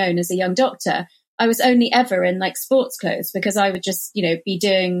on my own as a young doctor, I was only ever in like sports clothes, because I would just, be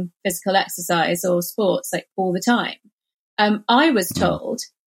doing physical exercise or sports like all the time. I was told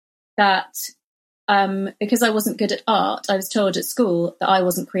that because I wasn't good at art, I was told at school that I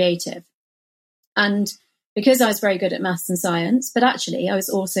wasn't creative. And because I was very good at maths and science, but actually I was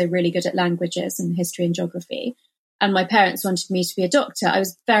also really good at languages and history and geography, and my parents wanted me to be a doctor, I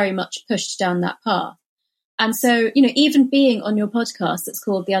was very much pushed down that path. And so, even being on your podcast that's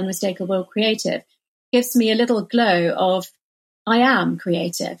called The Unmistakable Creative gives me a little glow of, I am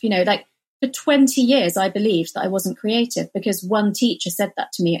creative. Like for 20 years, I believed that I wasn't creative because one teacher said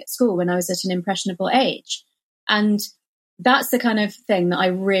that to me at school when I was at an impressionable age. And that's the kind of thing that I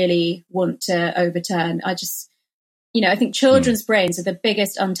really want to overturn. I think children's brains are the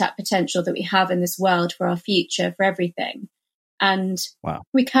biggest untapped potential that we have in this world for our future, for everything. And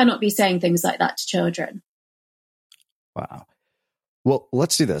we cannot be saying things like that to children. Wow. Well,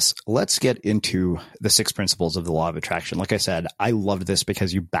 let's do this. Let's get into the 6 principles of the law of attraction. Like I said, I loved this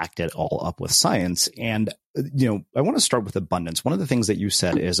because you backed it all up with science. And, I want to start with abundance. One of the things that you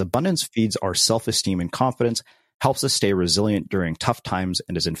said is abundance feeds our self-esteem and confidence, helps us stay resilient during tough times,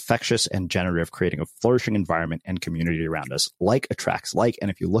 and is infectious and generative, creating a flourishing environment and community around us. Like attracts like.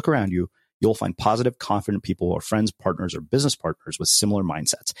 And if you look around you, you'll find positive, confident people or friends, partners, or business partners with similar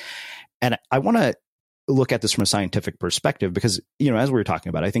mindsets. And I want to look at this from a scientific perspective because, as we were talking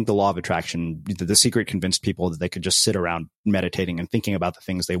about, I think the law of attraction, the secret convinced people that they could just sit around meditating and thinking about the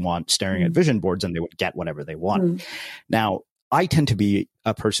things they want, staring at vision boards, and they would get whatever they want. Now, I tend to be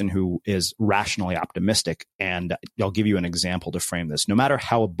a person who is rationally optimistic, and I'll give you an example to frame this. No matter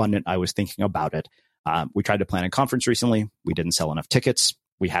how abundant I was thinking about it, we tried to plan a conference recently. We didn't sell enough tickets.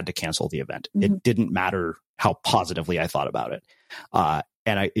 We had to cancel the event. It didn't matter how positively I thought about it.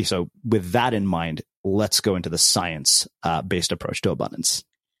 So with that in mind, let's go into the science-based approach to abundance.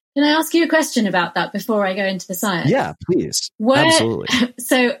 Can I ask you a question about that before I go into the science? Yeah, please. Absolutely.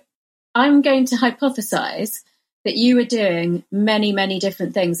 So I'm going to hypothesize that you were doing many, many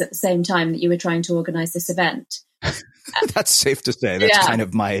different things at the same time that you were trying to organize this event. That's safe to say. That's kind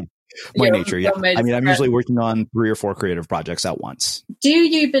of my nature. Yeah. I'm usually working on 3 or 4 creative projects at once. Do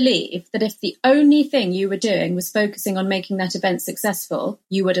you believe that if the only thing you were doing was focusing on making that event successful,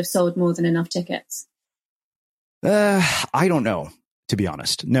 you would have sold more than enough tickets? I don't know, to be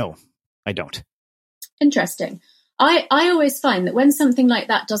honest. No, I don't. Interesting. I always find that when something like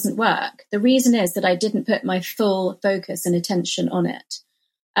that doesn't work, the reason is that I didn't put my full focus and attention on it.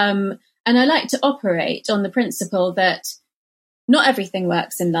 And I like to operate on the principle that not everything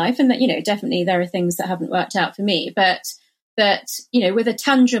works in life, and that, definitely there are things that haven't worked out for me, but that, with a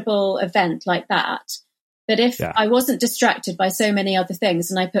tangible event like that if I wasn't distracted by so many other things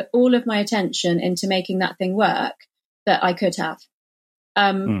and I put all of my attention into making that thing work, that I could have.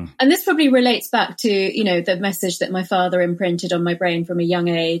 And this probably relates back to, the message that my father imprinted on my brain from a young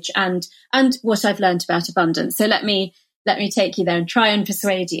age and what I've learned about abundance. So let me take you there and try and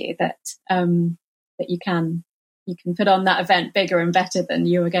persuade you that you can put on that event bigger and better than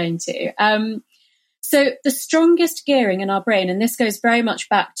you were going to. So the strongest gearing in our brain, and this goes very much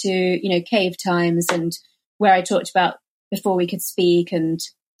back to, cave times and where I talked about before we could speak and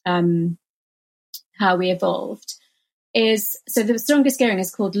how we evolved, so the strongest gearing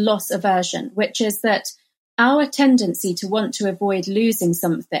is called loss aversion, which is that our tendency to want to avoid losing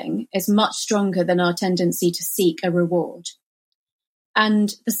something is much stronger than our tendency to seek a reward.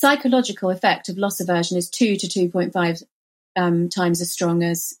 And the psychological effect of loss aversion is 2 to 2.5 times as strong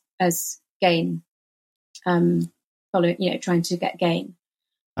as gain, trying to get gain.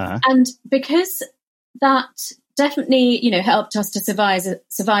 And because that definitely, helped us to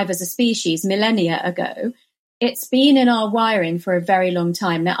survive as a species millennia ago, it's been in our wiring for a very long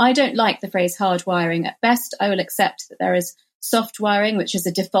time. Now, I don't like the phrase hard wiring. At best, I will accept that there is soft wiring, which is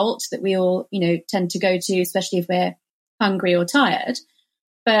a default that we all, tend to go to, especially if we're hungry or tired.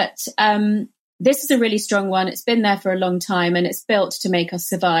 But this is a really strong one. It's been there for a long time and it's built to make us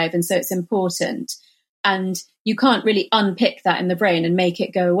survive. And so it's important. And you can't really unpick that in the brain and make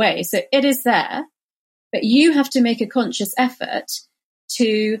it go away. So it is there, but you have to make a conscious effort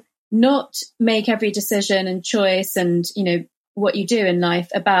to not make every decision and choice and, what you do in life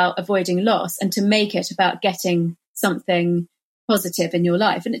about avoiding loss, and to make it about getting something positive in your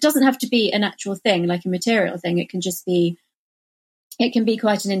life. And it doesn't have to be an actual thing, like a material thing. It can be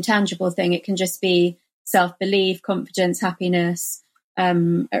quite an intangible thing. It can just be self-belief, confidence, happiness,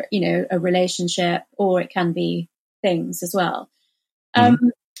 a relationship, or it can be things as well.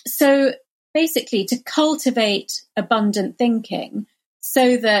 So basically, to cultivate abundant thinking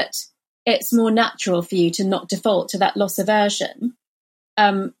so that it's more natural for you to not default to that loss aversion,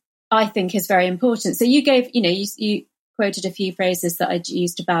 I think is very important. So you gave, you quoted a few phrases that I'd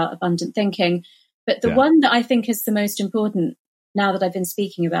used about abundant thinking, but the one that I think is the most important now that I've been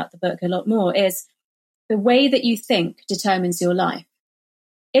speaking about the book a lot more is the way that you think determines your life.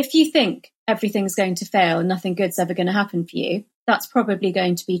 If you think everything's going to fail and nothing good's ever going to happen for you, that's probably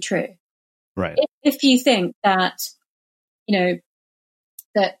going to be true. Right. If you think that,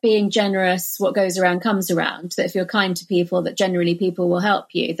 that being generous, what goes around comes around, that if you're kind to people, that generally people will help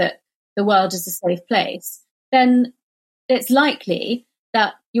you, that the world is a safe place, then it's likely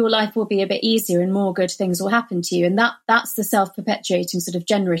that your life will be a bit easier and more good things will happen to you. And that's the self-perpetuating sort of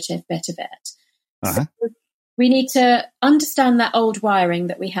generative bit of it. So we need to understand that old wiring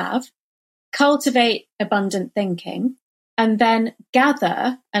that we have, cultivate abundant thinking, and then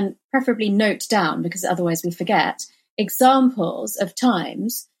gather and preferably note down, because otherwise we forget, examples of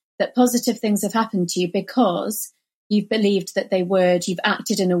times that positive things have happened to you because you've believed that they would, you've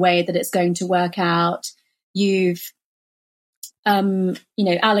acted in a way that it's going to work out, you've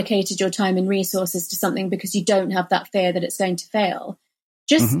allocated your time and resources to something because you don't have that fear that it's going to fail.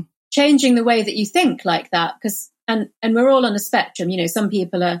 Just changing the way that you think like that, because and we're all on a spectrum. Some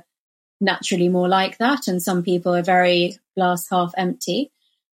people are naturally more like that, and some people are very glass half empty.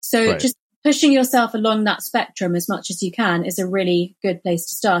 So just pushing yourself along that spectrum as much as you can is a really good place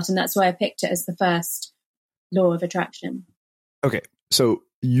to start, and that's why I picked it as the first law of attraction. Okay, so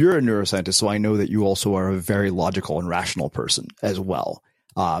you're a neuroscientist, so I know that you also are a very logical and rational person as well.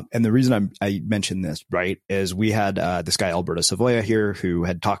 And the reason I mentioned this, right, is we had this guy, Alberto Savoya here, who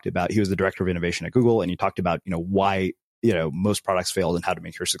had talked about, he was the director of innovation at Google, and he talked about, why, most products failed and how to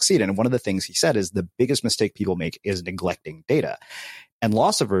make her succeed. And one of the things he said is the biggest mistake people make is neglecting data. And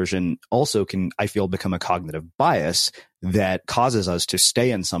loss aversion also can, I feel, become a cognitive bias that causes us to stay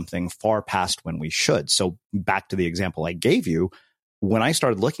in something far past when we should. So back to the example I gave you, when I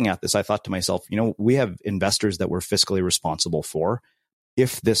started looking at this, I thought to myself, we have investors that we're fiscally responsible for.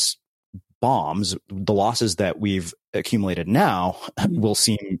 If this bombs, the losses that we've accumulated now will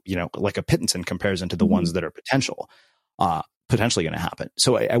seem, like a pittance in comparison to the ones that are potentially going to happen.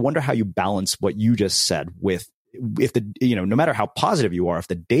 So I wonder how you balance what you just said with, if no matter how positive you are, if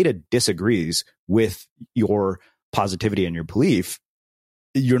the data disagrees with your positivity and your belief,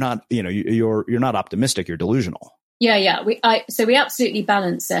 you're not, you're not optimistic, you're delusional. Yeah. So we absolutely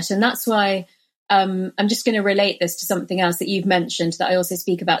balance it. And that's why I'm just going to relate this to something else that you've mentioned that I also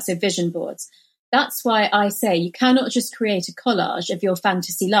speak about. So vision boards. That's why I say you cannot just create a collage of your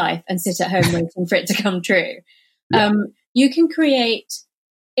fantasy life and sit at home waiting for it to come true. Yeah. You can create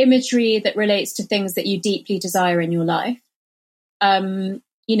imagery that relates to things that you deeply desire in your life.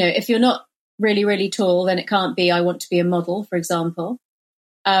 If you're not really, really tall, then it can't be, I want to be a model, for example.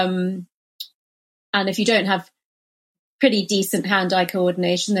 And if you don't have pretty decent hand-eye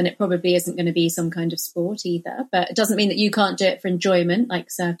coordination, then it probably isn't going to be some kind of sport either. But it doesn't mean that you can't do it for enjoyment, like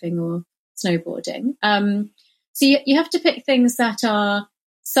surfing or snowboarding. So you have to pick things that are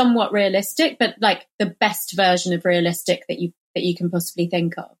somewhat realistic, but like the best version of realistic that you can possibly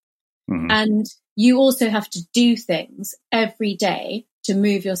think of. And you also have to do things every day to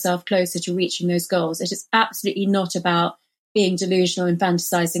move yourself closer to reaching those goals. It is absolutely not about being delusional and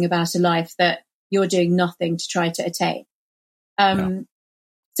fantasizing about a life that you're doing nothing to try to attain.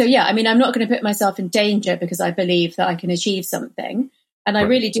 So yeah, I'm not going to put myself in danger because I believe that I can achieve something. And I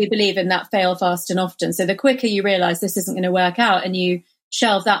really do believe in that fail fast and often. So the quicker you realize this isn't going to work out and you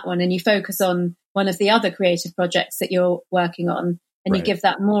shelve that one and you focus on one of the other creative projects that you're working on and you give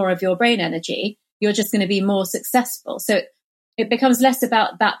that more of your brain energy, you're just going to be more successful. So it becomes less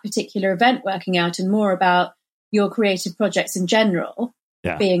about that particular event working out and more about your creative projects in general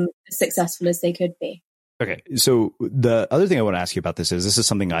being as successful as they could be. Okay. So the other thing I want to ask you about this is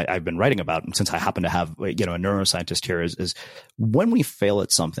something I've been writing about, and since I happen to have, a neuroscientist here, is when we fail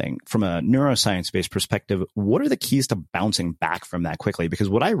at something from a neuroscience-based perspective, what are the keys to bouncing back from that quickly? Because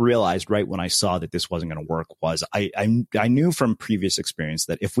what I realized right when I saw that this wasn't going to work was I knew from previous experience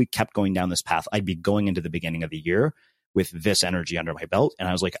that if we kept going down this path, I'd be going into the beginning of the year with this energy under my belt. And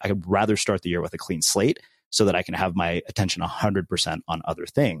I was like, I'd rather start the year with a clean slate so that I can have my attention 100% on other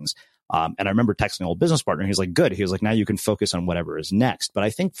things. And I remember texting an old business partner. He's like, good. He was like, now you can focus on whatever is next. But I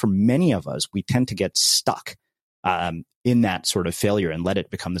think for many of us, we tend to get stuck in that sort of failure and let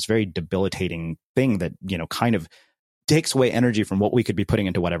it become this very debilitating thing that, kind of takes away energy from what we could be putting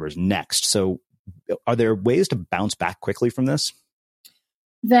into whatever's next. So are there ways to bounce back quickly from this?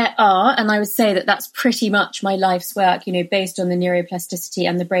 There are, and I would say that that's pretty much my life's work, based on the neuroplasticity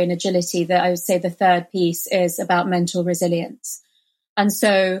and the brain agility, that I would say the third piece is about mental resilience. And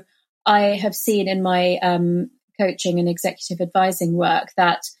so I have seen in my coaching and executive advising work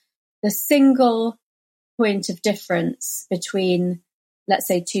that the single point of difference between, let's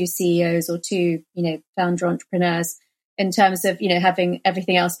say, two CEOs or two, founder entrepreneurs, in terms of, having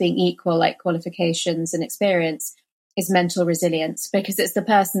everything else being equal, like qualifications and experience, is mental resilience, because it's the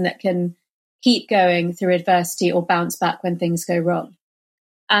person that can keep going through adversity or bounce back when things go wrong.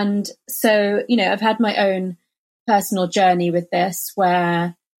 And so, I've had my own personal journey with this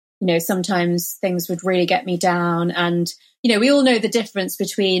where, sometimes things would really get me down. And, we all know the difference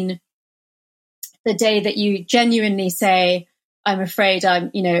between the day that you genuinely say, I'm afraid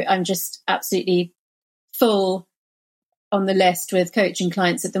I'm just absolutely full on the list with coaching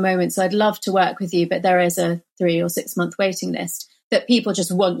clients at the moment, so I'd love to work with you, but there is a 3 or 6 month waiting list, that people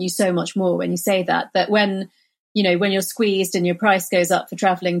just want you so much more when you say that when you're squeezed and your price goes up for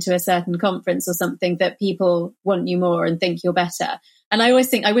traveling to a certain conference or something, that people want you more and think you're better. And I always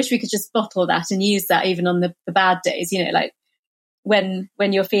think, I wish we could just bottle that and use that even on the bad days, like when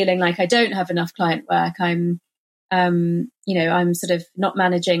you're feeling like I don't have enough client work, I'm sort of not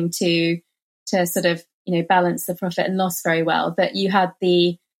managing to sort of, balance the profit and loss very well, that you had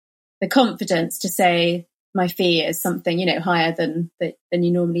the confidence to say my fee is something, higher than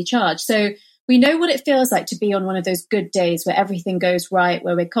you normally charge. So we know what it feels like to be on one of those good days where everything goes right,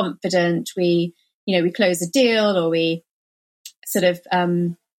 where we're confident, we close a deal, or we sort of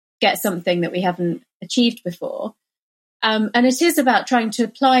get something that we haven't achieved before. And it is about trying to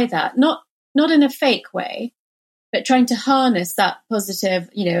apply that, not in a fake way, but trying to harness that positive,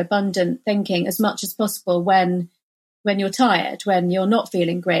 abundant thinking as much as possible when you're tired, when you're not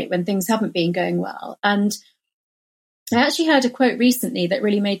feeling great, when things haven't been going well. And I actually heard a quote recently that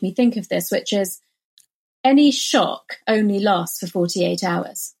really made me think of this, which is, any shock only lasts for 48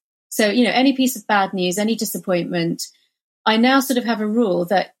 hours. So, any piece of bad news, any disappointment, I now sort of have a rule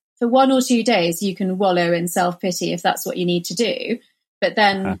that for 1 or 2 days, you can wallow in self-pity if that's what you need to do. But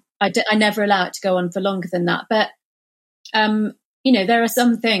then I never allow it to go on for longer than that. But there are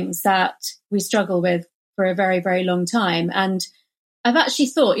some things that we struggle with for a very, very long time. And I've actually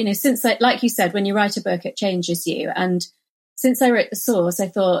thought, since like you said, when you write a book, it changes you. And since I wrote The Source, I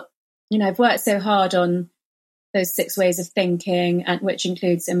thought, I've worked so hard on those 6 ways of thinking, and which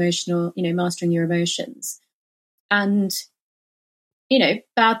includes emotional, mastering your emotions. And,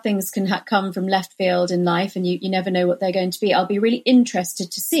 bad things can come from left field in life, and you never know what they're going to be. I'll be really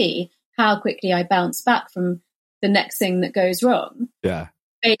interested to see how quickly I bounce back from the next thing that goes wrong. Yeah.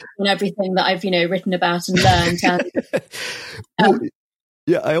 Based on everything that I've, written about and learned. And,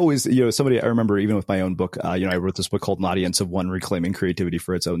 yeah, I always, I remember even with my own book, I wrote this book called An Audience of One, Reclaiming Creativity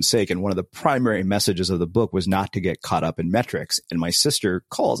for Its Own Sake. And one of the primary messages of the book was not to get caught up in metrics. And my sister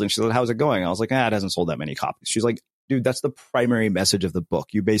calls and she said, how's it going? I was like, it hasn't sold that many copies. She's like, dude, that's the primary message of the book.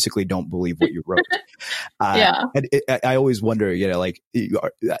 You basically don't believe what you wrote. Yeah. And I always wonder,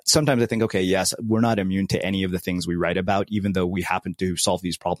 sometimes I think, okay, yes, we're not immune to any of the things we write about, even though we happen to solve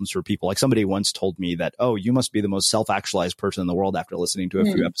these problems for people. Like somebody once told me that, oh, you must be the most self-actualized person in the world after listening to a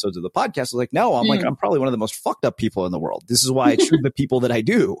few episodes of the podcast. I was like, no, I'm probably one of the most fucked up people in the world. This is why I choose the people that I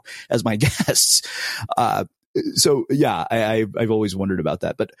do as my guests. So yeah, I've always wondered about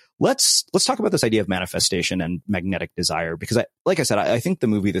that. But let's talk about this idea of manifestation and magnetic desire, because I think the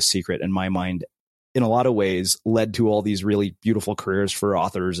movie The Secret, in my mind, in a lot of ways led to all these really beautiful careers for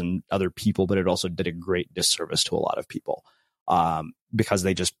authors and other people, but it also did a great disservice to a lot of people because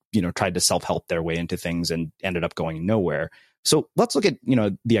they just, tried to self-help their way into things and ended up going nowhere. So let's look at,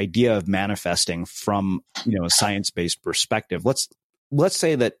 the idea of manifesting from, a science-based perspective. Let's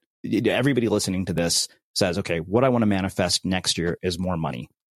say that everybody listening to this says, okay, what I want to manifest next year is more money.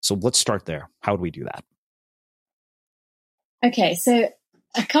 So let's start there. How would we do that? Okay, so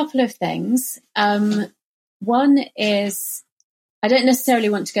a couple of things. One is, I don't necessarily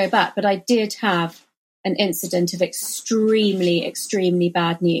want to go back, but I did have an incident of extremely, extremely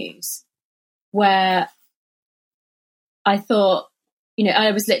bad news where I thought,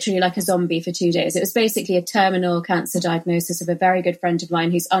 I was literally like a zombie for 2 days. It was basically a terminal cancer diagnosis of a very good friend of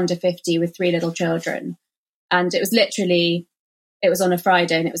mine who's under 50 with 3 little children. And it was on a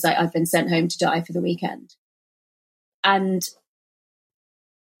Friday, and it was like, I've been sent home to die for the weekend. And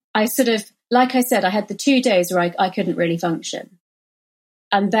I sort of, like I said, I had the 2 days where I couldn't really function.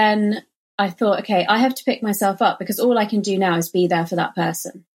 And then I thought, okay, I have to pick myself up because all I can do now is be there for that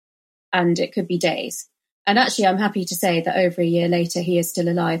person. And it could be days. And actually, I'm happy to say that over a year later, he is still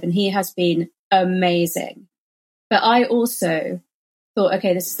alive and he has been amazing. But I also thought,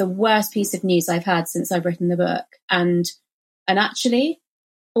 okay, this is the worst piece of news I've had since I've written the book. And actually,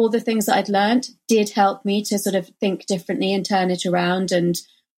 all the things that I'd learned did help me to sort of think differently and turn it around. And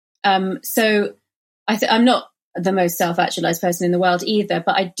so I'm not the most self-actualized person in the world either,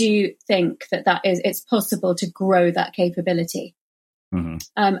 but I do think it's possible to grow that capability. Mm-hmm.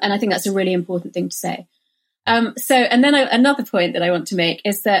 And I think that's a really important thing to say. And then another point that I want to make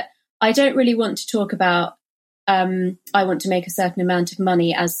is that I don't really want to talk about I want to make a certain amount of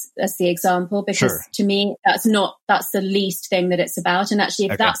money as the example, because to me, that's the least thing that it's about. And actually,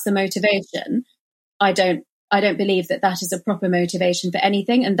 if that's the motivation, I don't believe that is a proper motivation for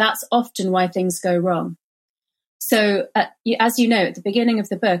anything. And that's often why things go wrong. So as you know, at the beginning of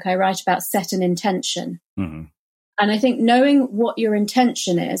the book, I write about set an intention. Mm-hmm. And I think knowing what your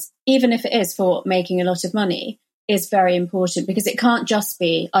intention is, even if it is for making a lot of money, is very important, because it can't just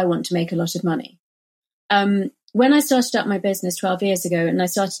be, I want to make a lot of money. When I started up my business 12 years ago and I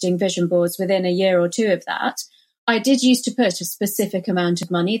started doing vision boards within a year or two of that, I did used to put a specific amount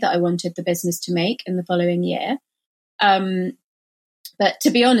of money that I wanted the business to make in the following year. But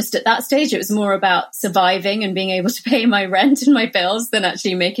to be honest, at that stage, it was more about surviving and being able to pay my rent and my bills than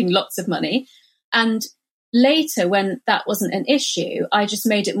actually making lots of money. And later, when that wasn't an issue, I just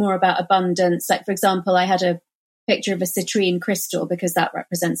made it more about abundance. Like, for example, I had a picture of a citrine crystal because that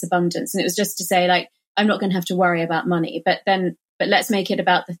represents abundance. And it was just to say, like, I'm not going to have to worry about money, but let's make it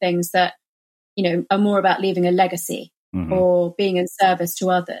about the things that, you know, are more about leaving a legacy or being in service to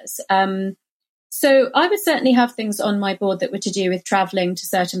others. So I would certainly have things on my board that were to do with traveling to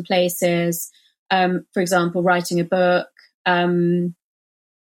certain places. For example, writing a book, building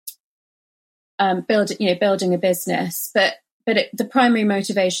a business. But the primary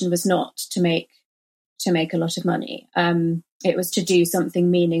motivation was not to make a lot of money. It was to do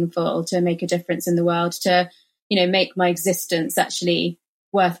something meaningful, to make a difference in the world, to, you know, make my existence actually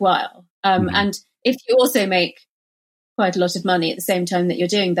worthwhile. And if you also make quite a lot of money at the same time that you're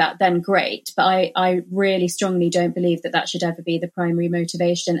doing that, then great. But I really strongly don't believe that should ever be the primary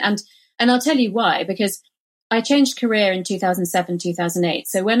motivation. And I'll tell you why, because I changed career in 2007, 2008.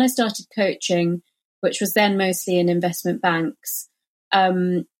 So when I started coaching, which was then mostly in investment banks,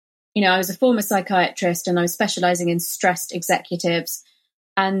 you know, I was a former psychiatrist and I was specializing in stressed executives.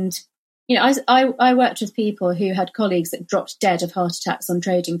 And, you know, I worked with people who had colleagues that dropped dead of heart attacks on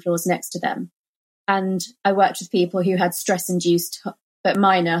trading floors next to them. And I worked with people who had stress-induced but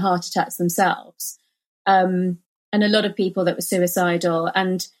minor heart attacks themselves. And a lot of people that were suicidal.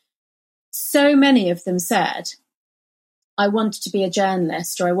 And so many of them said, I wanted to be a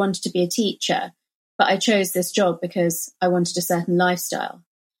journalist or I wanted to be a teacher, but I chose this job because I wanted a certain lifestyle.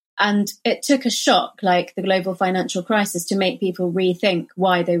 And it took a shock like the global financial crisis to make people rethink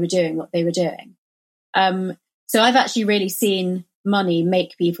why they were doing what they were doing. So I've actually really seen money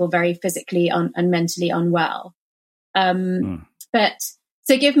make people very physically and mentally unwell. But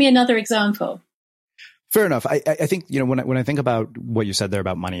so give me another example. Fair enough. I think, you know, when I think about what you said there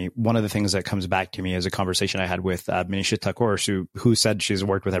about money, one of the things that comes back to me is a conversation I had with Manisha Thakur, who said she's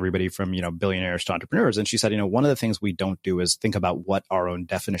worked with everybody from, you know, billionaires to entrepreneurs. And she said, you know, one of the things we don't do is think about what our own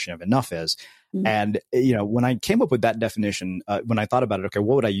definition of enough is. Mm-hmm. And, you know, when I came up with that definition, when I thought about it, okay,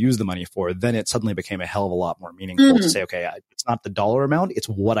 what would I use the money for? Then it suddenly became a hell of a lot more meaningful to say, okay, it's not the dollar amount, it's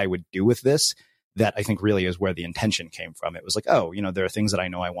what I would do with this. That I think really is where the intention came from. It was like, oh, you know, there are things that I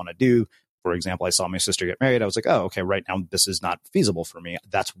know I want to do. For example, I saw my sister get married. I was like, oh, okay, right now this is not feasible for me.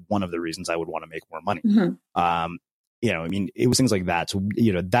 That's one of the reasons I would want to make more money. Mm-hmm. You know, I mean, it was things like that. So,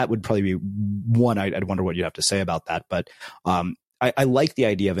 you know, that would probably be one. I'd wonder what you'd have to say about that. But I like the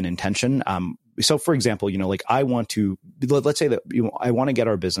idea of an intention. So, for example, you know, like I want to, let's say that, you know, I want to get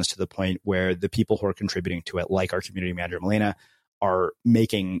our business to the point where the people who are contributing to it, like our community manager, Milena, are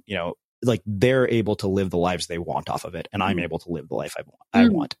making, you know, like they're able to live the lives they want off of it. And I'm able to live the life I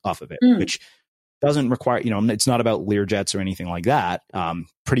want off of it, which doesn't require, you know, it's not about Learjets or anything like that.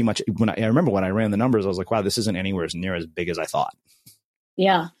 Pretty much I remember when I ran the numbers, I was like, wow, this isn't anywhere near as big as I thought.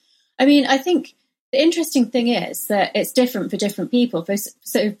 Yeah. I mean, I think the interesting thing is that it's different for different people.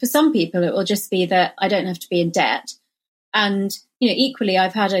 So for some people, it will just be that I don't have to be in debt. And, you know, equally,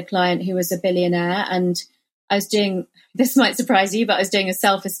 I've had a client who was a billionaire and I was doing, this might surprise you, but I was doing a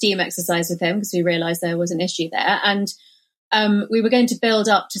self-esteem exercise with him because we realized there was an issue there. And we were going to build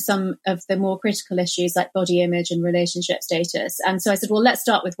up to some of the more critical issues like body image and relationship status. And so I said, well, let's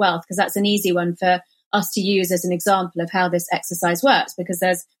start with wealth because that's an easy one for us to use as an example of how this exercise works, because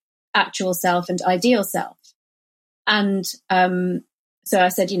there's actual self and ideal self. And so I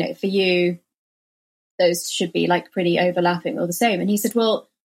said, for you, those should be like pretty overlapping or the same. And he said, well,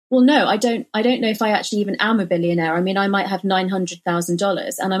 no, I don't know if I actually even am a billionaire. I mean, I might have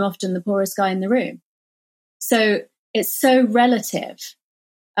 $900,000 and I'm often the poorest guy in the room. So it's so relative.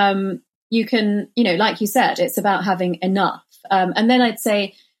 You can, like you said, it's about having enough. And then I'd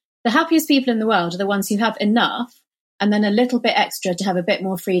say the happiest people in the world are the ones who have enough and then a little bit extra to have a bit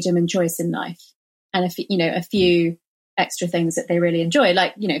more freedom and choice in life. And a few extra things that they really enjoy.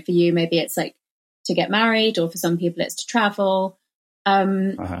 Like, for you, maybe it's like to get married, or for some people it's to travel.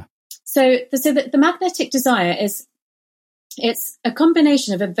 So the magnetic desire it's a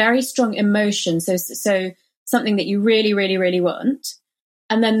combination of a very strong emotion. So something that you really, really, really want.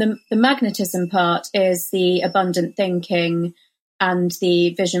 And then the magnetism part is the abundant thinking and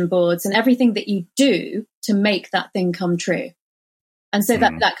the vision boards and everything that you do to make that thing come true. And so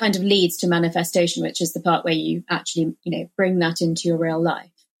that kind of leads to manifestation, which is the part where you actually, bring that into your real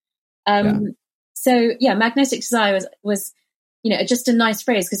life. So magnetic desire was just a nice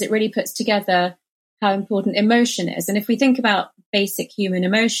phrase because it really puts together how important emotion is. And if we think about basic human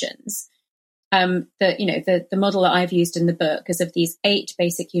emotions, the model that I've used in the book is of these 8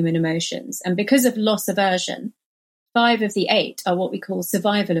 basic human emotions. And because of loss aversion, 5 of the 8 are what we call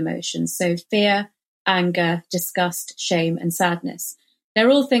survival emotions. So fear, anger, disgust, shame, and sadness. They're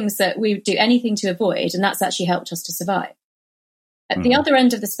all things that we would do anything to avoid, and that's actually helped us to survive. At the other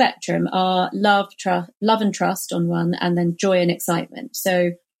end of the spectrum are love and trust on one, and then joy and excitement.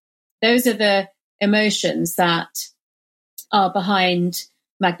 So those are the emotions that are behind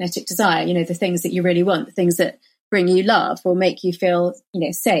magnetic desire, the things that you really want, the things that bring you love or make you feel,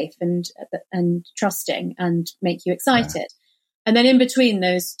 safe and trusting and make you excited. And then in between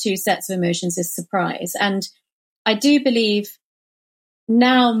those 2 sets of emotions is surprise. And I do believe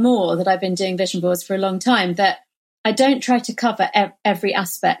now more that I've been doing vision boards for a long time that I don't try to cover every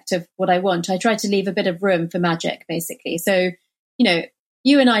aspect of what I want. I try to leave a bit of room for magic, basically. So,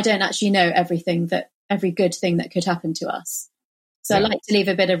 you and I don't actually know every good thing that could happen to us. So I like to leave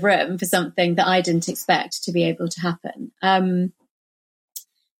a bit of room for something that I didn't expect to be able to happen. And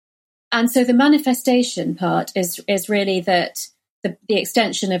so the manifestation part is really that the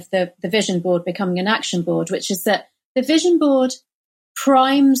extension of the vision board becoming an action board, which is that the vision board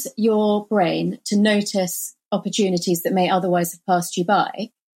primes your brain to notice opportunities that may otherwise have passed you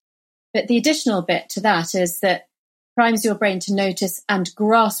by. But the additional bit to that is that primes your brain to notice and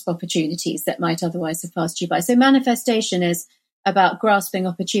grasp opportunities that might otherwise have passed you by. So manifestation is about grasping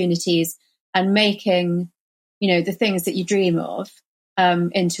opportunities and making, the things that you dream of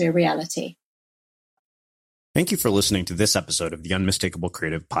into a reality. Thank you for listening to this episode of the Unmistakable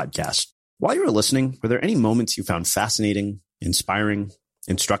Creative Podcast. While you were listening, were there any moments you found fascinating, inspiring,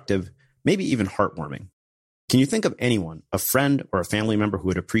 instructive, maybe even heartwarming? Can you think of anyone, a friend or a family member who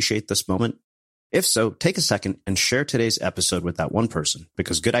would appreciate this moment? If so, take a second and share today's episode with that one person,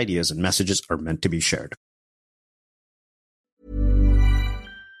 because good ideas and messages are meant to be shared.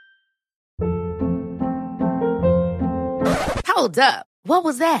 Hold up. What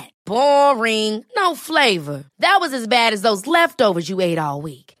was that? Boring. No flavor. That was as bad as those leftovers you ate all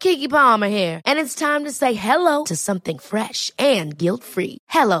week. Keke Palmer here. And it's time to say hello to something fresh and guilt-free.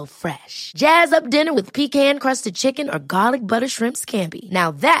 Hello Fresh. Jazz up dinner with pecan-crusted chicken or garlic butter shrimp scampi. Now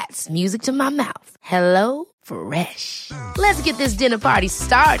that's music to my mouth. Hello Fresh. Let's get this dinner party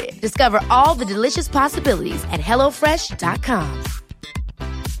started. Discover all the delicious possibilities at HelloFresh.com.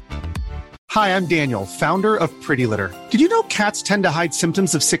 Hi, I'm Daniel, founder of Pretty Litter. Did you know cats tend to hide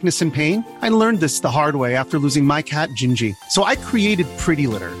symptoms of sickness and pain? I learned this the hard way after losing my cat, Gingy. So I created Pretty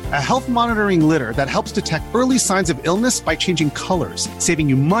Litter, a health monitoring litter that helps detect early signs of illness by changing colors, saving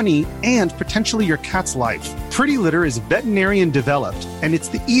you money and potentially your cat's life. Pretty Litter is veterinarian developed, and it's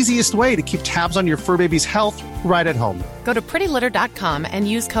the easiest way to keep tabs on your fur baby's health right at home. Go to prettylitter.com and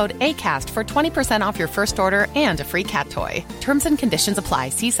use code ACAST for 20% off your first order and a free cat toy. Terms and conditions apply.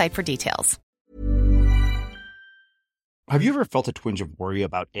 See site for details. Have you ever felt a twinge of worry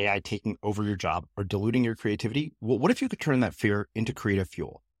about AI taking over your job or diluting your creativity? Well, what if you could turn that fear into creative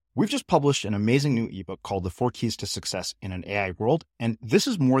fuel? We've just published an amazing new ebook called The 4 Keys to Success in an AI World, and this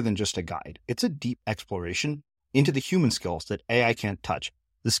is more than just a guide. It's a deep exploration into the human skills that AI can't touch,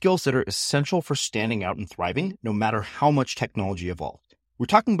 the skills that are essential for standing out and thriving, no matter how much technology evolved. We're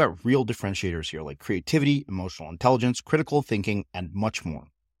talking about real differentiators here, like creativity, emotional intelligence, critical thinking, and much more.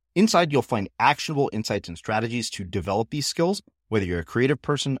 Inside, you'll find actionable insights and strategies to develop these skills, whether you're a creative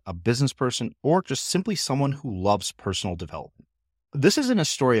person, a business person, or just simply someone who loves personal development. This isn't a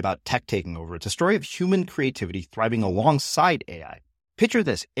story about tech taking over. It's a story of human creativity thriving alongside AI. Picture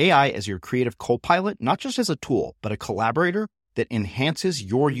this, AI as your creative co-pilot, not just as a tool, but a collaborator that enhances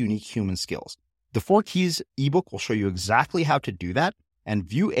your unique human skills. The 4 Keys ebook will show you exactly how to do that and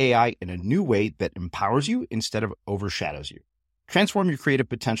view AI in a new way that empowers you instead of overshadows you. Transform your creative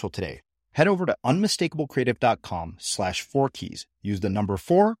potential today. Head over to unmistakablecreative.com/4keys. Use the number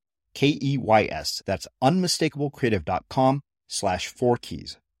 4, KEYS. That's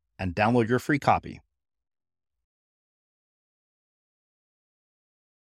unmistakablecreative.com/4keys and download your free copy.